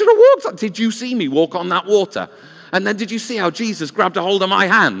 You should have walked. Did you see me walk on that water? And then did you see how Jesus grabbed a hold of my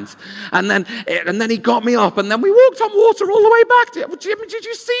hand? And then he got me up, and then we walked on water all the way back to it. Did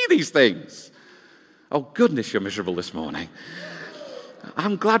you see these things? Oh, goodness, you're miserable this morning.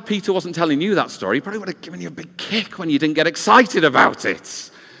 I'm glad Peter wasn't telling you that story. He probably would have given you a big kick when you didn't get excited about it.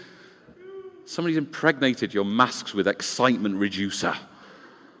 Somebody's impregnated your masks with excitement reducer.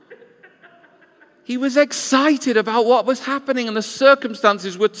 He was excited about what was happening, and the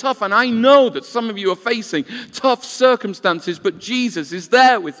circumstances were tough. And I know that some of you are facing tough circumstances, but Jesus is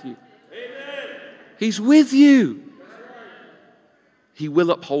there with you. Amen. He's with you. He will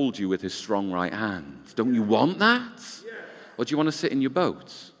uphold you with his strong right hand. Don't you want that? Or do you want to sit in your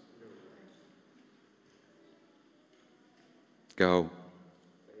boat? Go.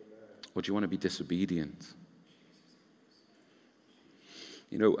 Or do you want to be disobedient?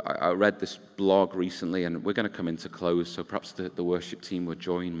 I read this blog recently, and we're going to come into close, so perhaps the worship team would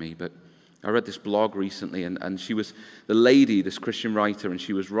join me. But I read this blog recently, and she was the lady, this Christian writer, and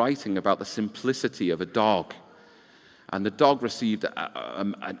she was writing about the simplicity of a dog. And the dog received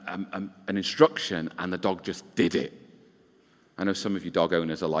an instruction, and the dog just did it. I know some of you dog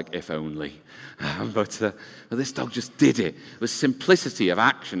owners are like, if only. But this dog just did it. It was simplicity of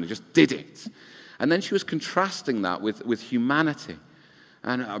action. It just did it. And then she was contrasting that with humanity.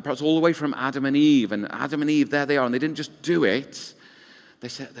 And perhaps all the way from Adam and Eve. And Adam and Eve, there they are. And they didn't just do it. They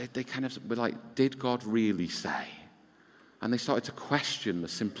said they kind of were like, did God really say? And they started to question the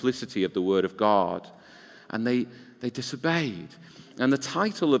simplicity of the Word of God. And they disobeyed. And the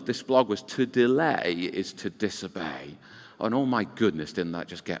title of this blog was, To Delay is to Disobey. And oh my goodness, didn't that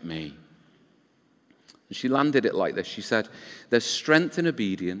just get me? And she landed it like this. She said, there's strength in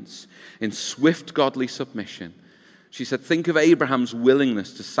obedience, in swift godly submission. She said, think of Abraham's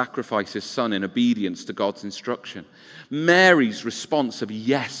willingness to sacrifice his son in obedience to God's instruction. Mary's response of,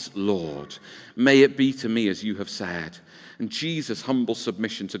 yes, Lord, may it be to me as you have said. And Jesus' humble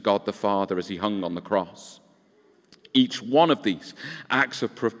submission to God the Father as he hung on the cross. Each one of these acts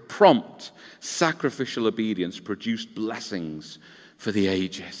of prompt, sacrificial obedience produced blessings for the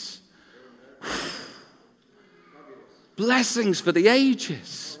ages. Blessings for the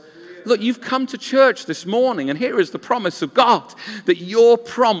ages. Look, you've come to church this morning, and here is the promise of God, that your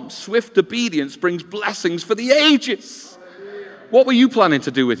prompt, swift obedience brings blessings for the ages. What were you planning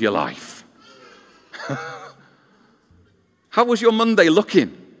to do with your life? How was your Monday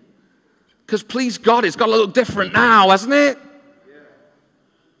looking? Because please God, it's got a little different now, hasn't it?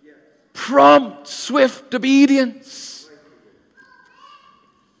 Prompt, swift obedience.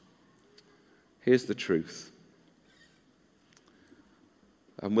 Here's the truth.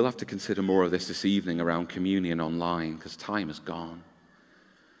 And we'll have to consider more of this evening around communion online, because time has gone.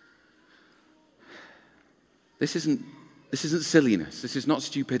 This isn't silliness. This is not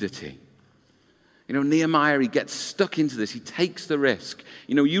stupidity. Nehemiah, he gets stuck into this. He takes the risk.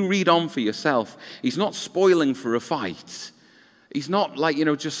 You read on for yourself. He's not spoiling for a fight. He's not like,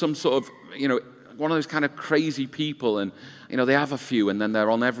 just some sort of, one of those kind of crazy people, and, they have a few, and then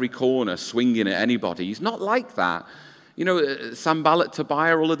they're on every corner swinging at anybody. He's not like that. Sanballat,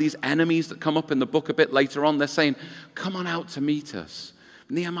 Tobiah, all of these enemies that come up in the book a bit later on, they're saying, come on out to meet us.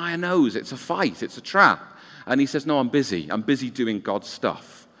 Nehemiah knows it's a fight, it's a trap. And he says, no, I'm busy doing God's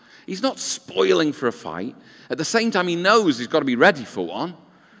stuff. He's not spoiling for a fight. At the same time, he knows he's got to be ready for one.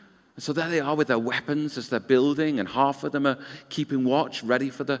 And so there they are with their weapons as they're building, and half of them are keeping watch,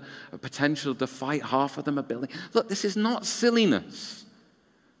 ready for the potential of the fight. Half of them are building. Look, this is not silliness.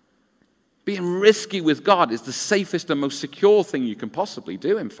 Being risky with God is the safest and most secure thing you can possibly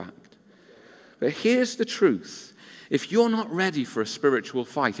do, in fact. But here's the truth. If you're not ready for a spiritual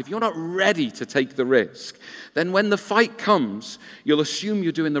fight, if you're not ready to take the risk, then when the fight comes, you'll assume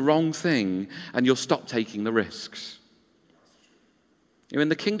you're doing the wrong thing and you'll stop taking the risks. You're in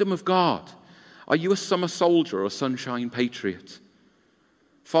the kingdom of God. Are you a summer soldier or a sunshine patriot?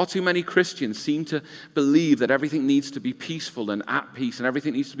 Far too many Christians seem to believe that everything needs to be peaceful and at peace and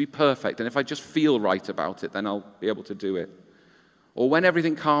everything needs to be perfect. And if I just feel right about it, then I'll be able to do it. Or when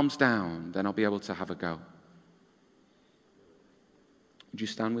everything calms down, then I'll be able to have a go. Would you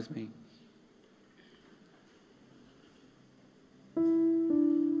stand with me?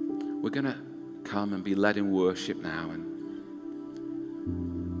 We're going to come and be led in worship now. And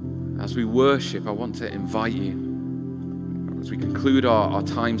as we worship, I want to invite you. As we conclude our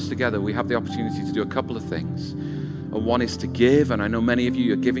times together, we have the opportunity to do a couple of things. And one is to give, and I know many of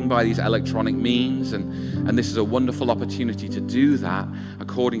you are giving by these electronic means, and this is a wonderful opportunity to do that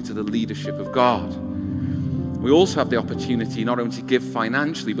according to the leadership of God. We also have the opportunity not only to give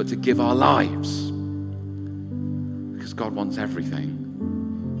financially, but to give our lives. Because God wants everything.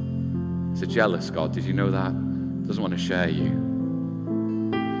 He's a jealous God, did you know that? Doesn't want to share you.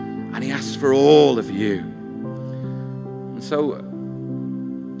 And He asks for all of you. So,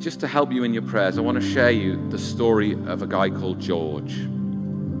 just to help you in your prayers, I want to share you the story of a guy called George.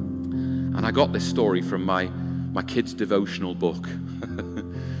 And I got this story from my kids' devotional book.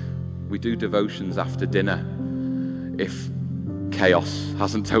 We do devotions after dinner if chaos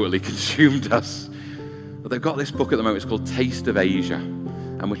hasn't totally consumed us. But they've got this book at the moment, it's called Taste of Asia.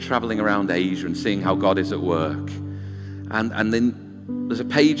 And we're traveling around Asia and seeing how God is at work. And then there's a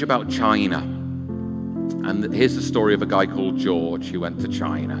page about China. And here's the story of a guy called George who went to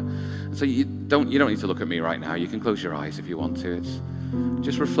China. And so you don't need to look at me right now. You can close your eyes if you want to.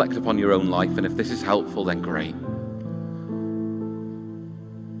 Just reflect upon your own life, and if this is helpful, then great.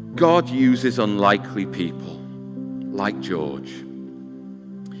 God uses unlikely people like George.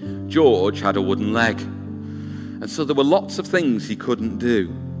 George had a wooden leg, and so there were lots of things he couldn't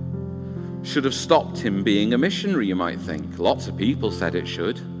do. Should have stopped him being a missionary, you might think. Lots of people said it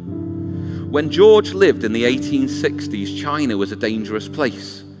should. When George lived in the 1860s, China was a dangerous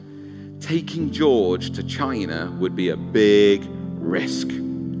place. Taking George to China would be a big risk.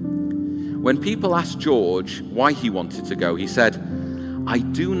 When people asked George why he wanted to go, he said, "I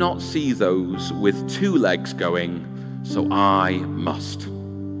do not see those with two legs going, so I must."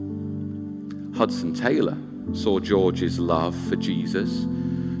 Hudson Taylor saw George's love for Jesus,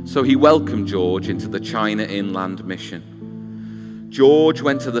 so he welcomed George into the China Inland Mission. George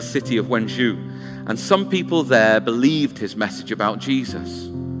went to the city of Wenzhou, and some people there believed his message about Jesus.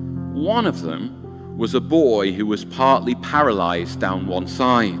 One of them was a boy who was partly paralyzed down one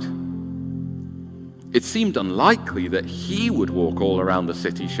side. It seemed unlikely that he would walk all around the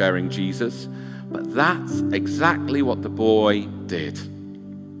city sharing Jesus, but that's exactly what the boy did.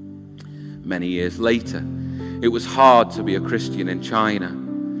 Many years later, it was hard to be a Christian in China.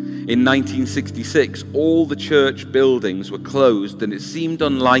 In 1966, all the church buildings were closed, and it seemed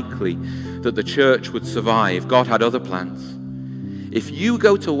unlikely that the church would survive. God had other plans. If you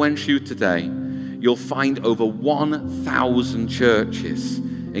go to Wenzhou today, you'll find over 1,000 churches,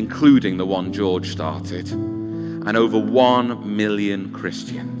 including the one George started, and over 1 million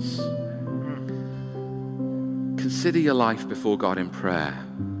Christians. Consider your life before God in prayer.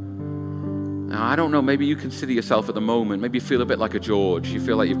 Now, I don't know, maybe you consider yourself at the moment, maybe you feel a bit like a George, you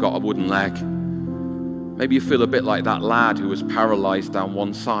feel like you've got a wooden leg. Maybe you feel a bit like that lad who was paralyzed down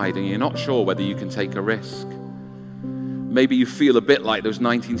one side and you're not sure whether you can take a risk. Maybe you feel a bit like those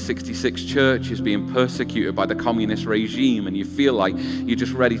 1966 churches being persecuted by the communist regime and you feel like you're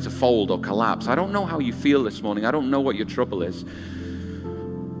just ready to fold or collapse. I don't know how you feel this morning. I don't know what your trouble is.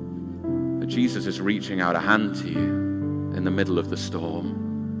 But Jesus is reaching out a hand to you in the middle of the storm.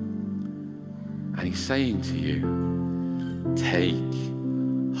 And He's saying to you, take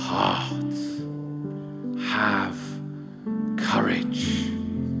heart, have courage.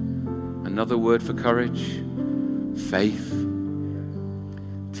 Another word for courage, faith.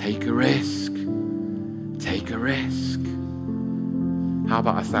 Take a risk. Take a risk. How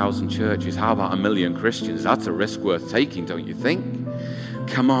about 1,000 churches? How about 1 million Christians? That's a risk worth taking, don't you think?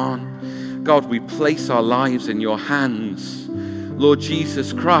 Come on. God, we place our lives in your hands. Lord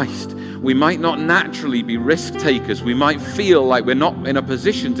Jesus Christ, we might not naturally be risk takers. We might feel like we're not in a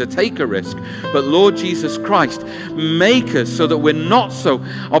position to take a risk. But Lord Jesus Christ, make us so that we're not so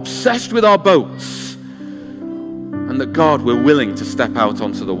obsessed with our boats and that, God, we're willing to step out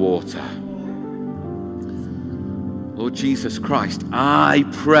onto the water. Lord Jesus Christ, I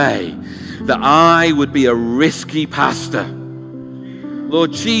pray that I would be a risky pastor.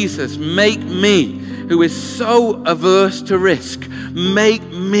 Lord Jesus, make me, who is so averse to risk, make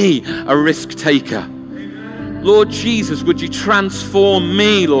me a risk taker. Lord Jesus, would you transform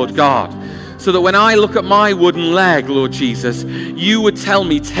me, Lord God, so that when I look at my wooden leg, Lord Jesus, you would tell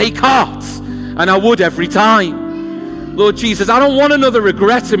me, take heart, and I would every time. Lord Jesus, I don't want another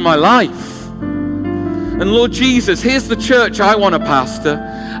regret in my life. And Lord Jesus, here's the church I want to pastor.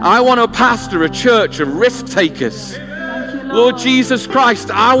 I want to pastor a church of risk takers. Lord Jesus Christ,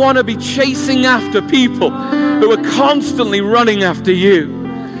 I want to be chasing after people who are constantly running after you.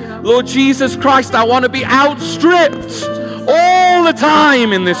 Lord Jesus Christ, I want to be outstripped all the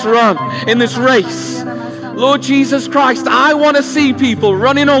time in this run, in this race. Lord Jesus Christ, I want to see people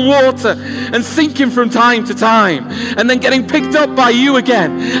running on water and sinking from time to time and then getting picked up by you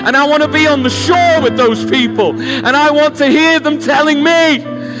again. And I want to be on the shore with those people. And I want to hear them telling me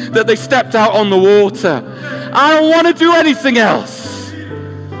that they stepped out on the water. I don't want to do anything else.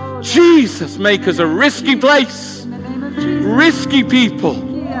 Jesus, make us a risky place, risky people,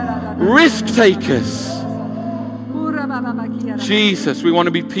 risk takers. Jesus, we want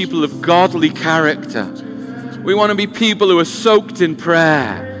to be people of godly character. We want to be people who are soaked in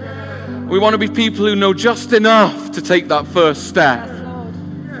prayer. We want to be people who know just enough to take that first step.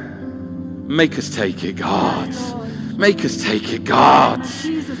 Make us take it, God. Make us take it, God.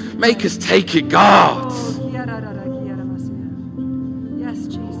 Make us take it, God. Yes,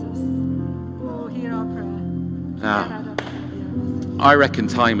 Jesus. Oh, hear our prayer. Now, I reckon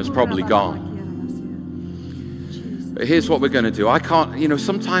time has probably gone. But here's what we're going to do. I can't,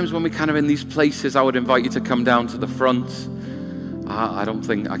 sometimes when we're kind of in these places, I would invite you to come down to the front. I don't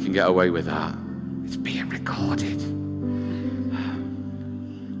think I can get away with that. It's being recorded.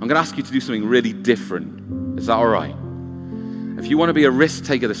 I'm going to ask you to do something really different. Is that all right? If you want to be a risk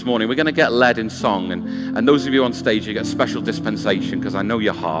taker this morning, we're going to get led in song. And those of you on stage, you get special dispensation because I know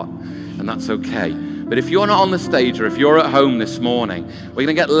your heart, and that's okay. But if you're not on the stage or if you're at home this morning, we're going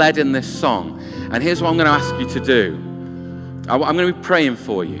to get led in this song. And here's what I'm going to ask you to do. I'm going to be praying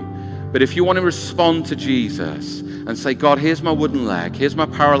for you. But if you want to respond to Jesus and say, God, here's my wooden leg. Here's my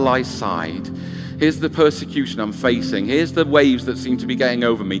paralyzed side. Here's the persecution I'm facing. Here's the waves that seem to be getting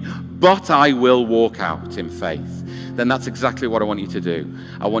over me. But I will walk out in faith. Then that's exactly what I want you to do.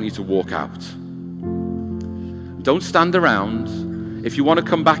 I want you to walk out. Don't stand around. If you want to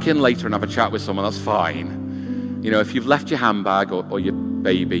come back in later and have a chat with someone, that's fine. If you've left your handbag or your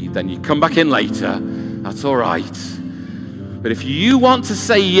baby, then you come back in later. That's all right. But if you want to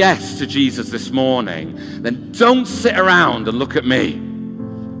say yes to Jesus this morning, then don't sit around and look at me.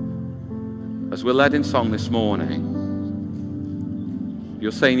 As we're led in song this morning,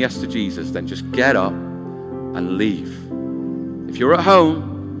 you're saying yes to Jesus, then just get up and leave. If you're at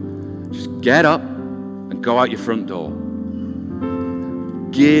home, just get up and go out your front door.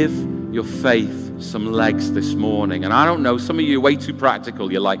 Give your faith some legs this morning. And I don't know, some of you are way too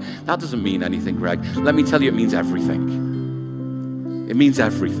practical. You're like, that doesn't mean anything, Greg. Let me tell you, it means everything. It means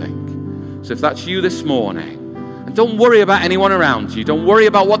everything. So if that's you this morning, and don't worry about anyone around you. Don't worry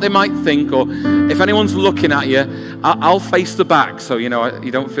about what they might think, or if anyone's looking at you, I'll face the back so you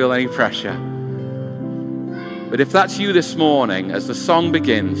don't feel any pressure. But if that's you this morning, as the song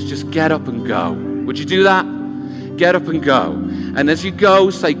begins, just get up and go. Would you do that? Get up and go. And as you go,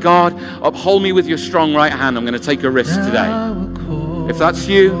 say, God, uphold me with your strong right hand. I'm going to take a risk today. If that's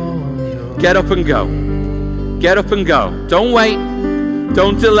you, get up and go. Get up and go. Don't wait.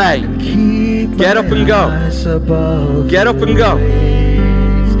 Don't delay. Get up and go. Get up and go.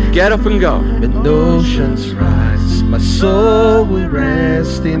 Get up and go. When oceans rise, my soul will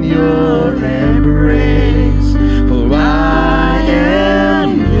rest in your embrace. For I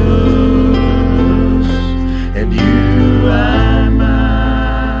am yours, and you are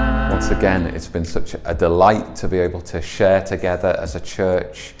mine. Once again, it's been such a delight to be able to share together as a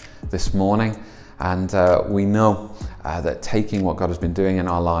church this morning. And we know that taking what God has been doing in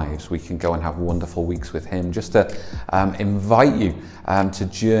our lives, we can go and have wonderful weeks with Him. Just to invite you to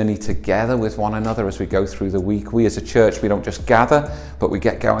journey together with one another as we go through the week. We as a church, we don't just gather, but we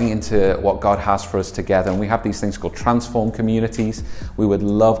get going into what God has for us together. And we have these things called Transform communities. We would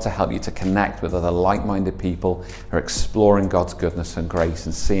love to help you to connect with other like-minded people who are exploring God's goodness and grace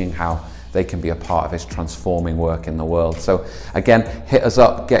and seeing how they can be a part of His transforming work in the world. So again, hit us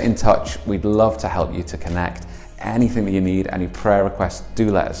up, get in touch. We'd love to help you to connect. Anything that you need, any prayer requests, do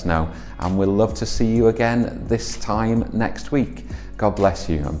let us know. And we'll love to see you again this time next week. God bless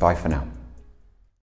you, and bye for now.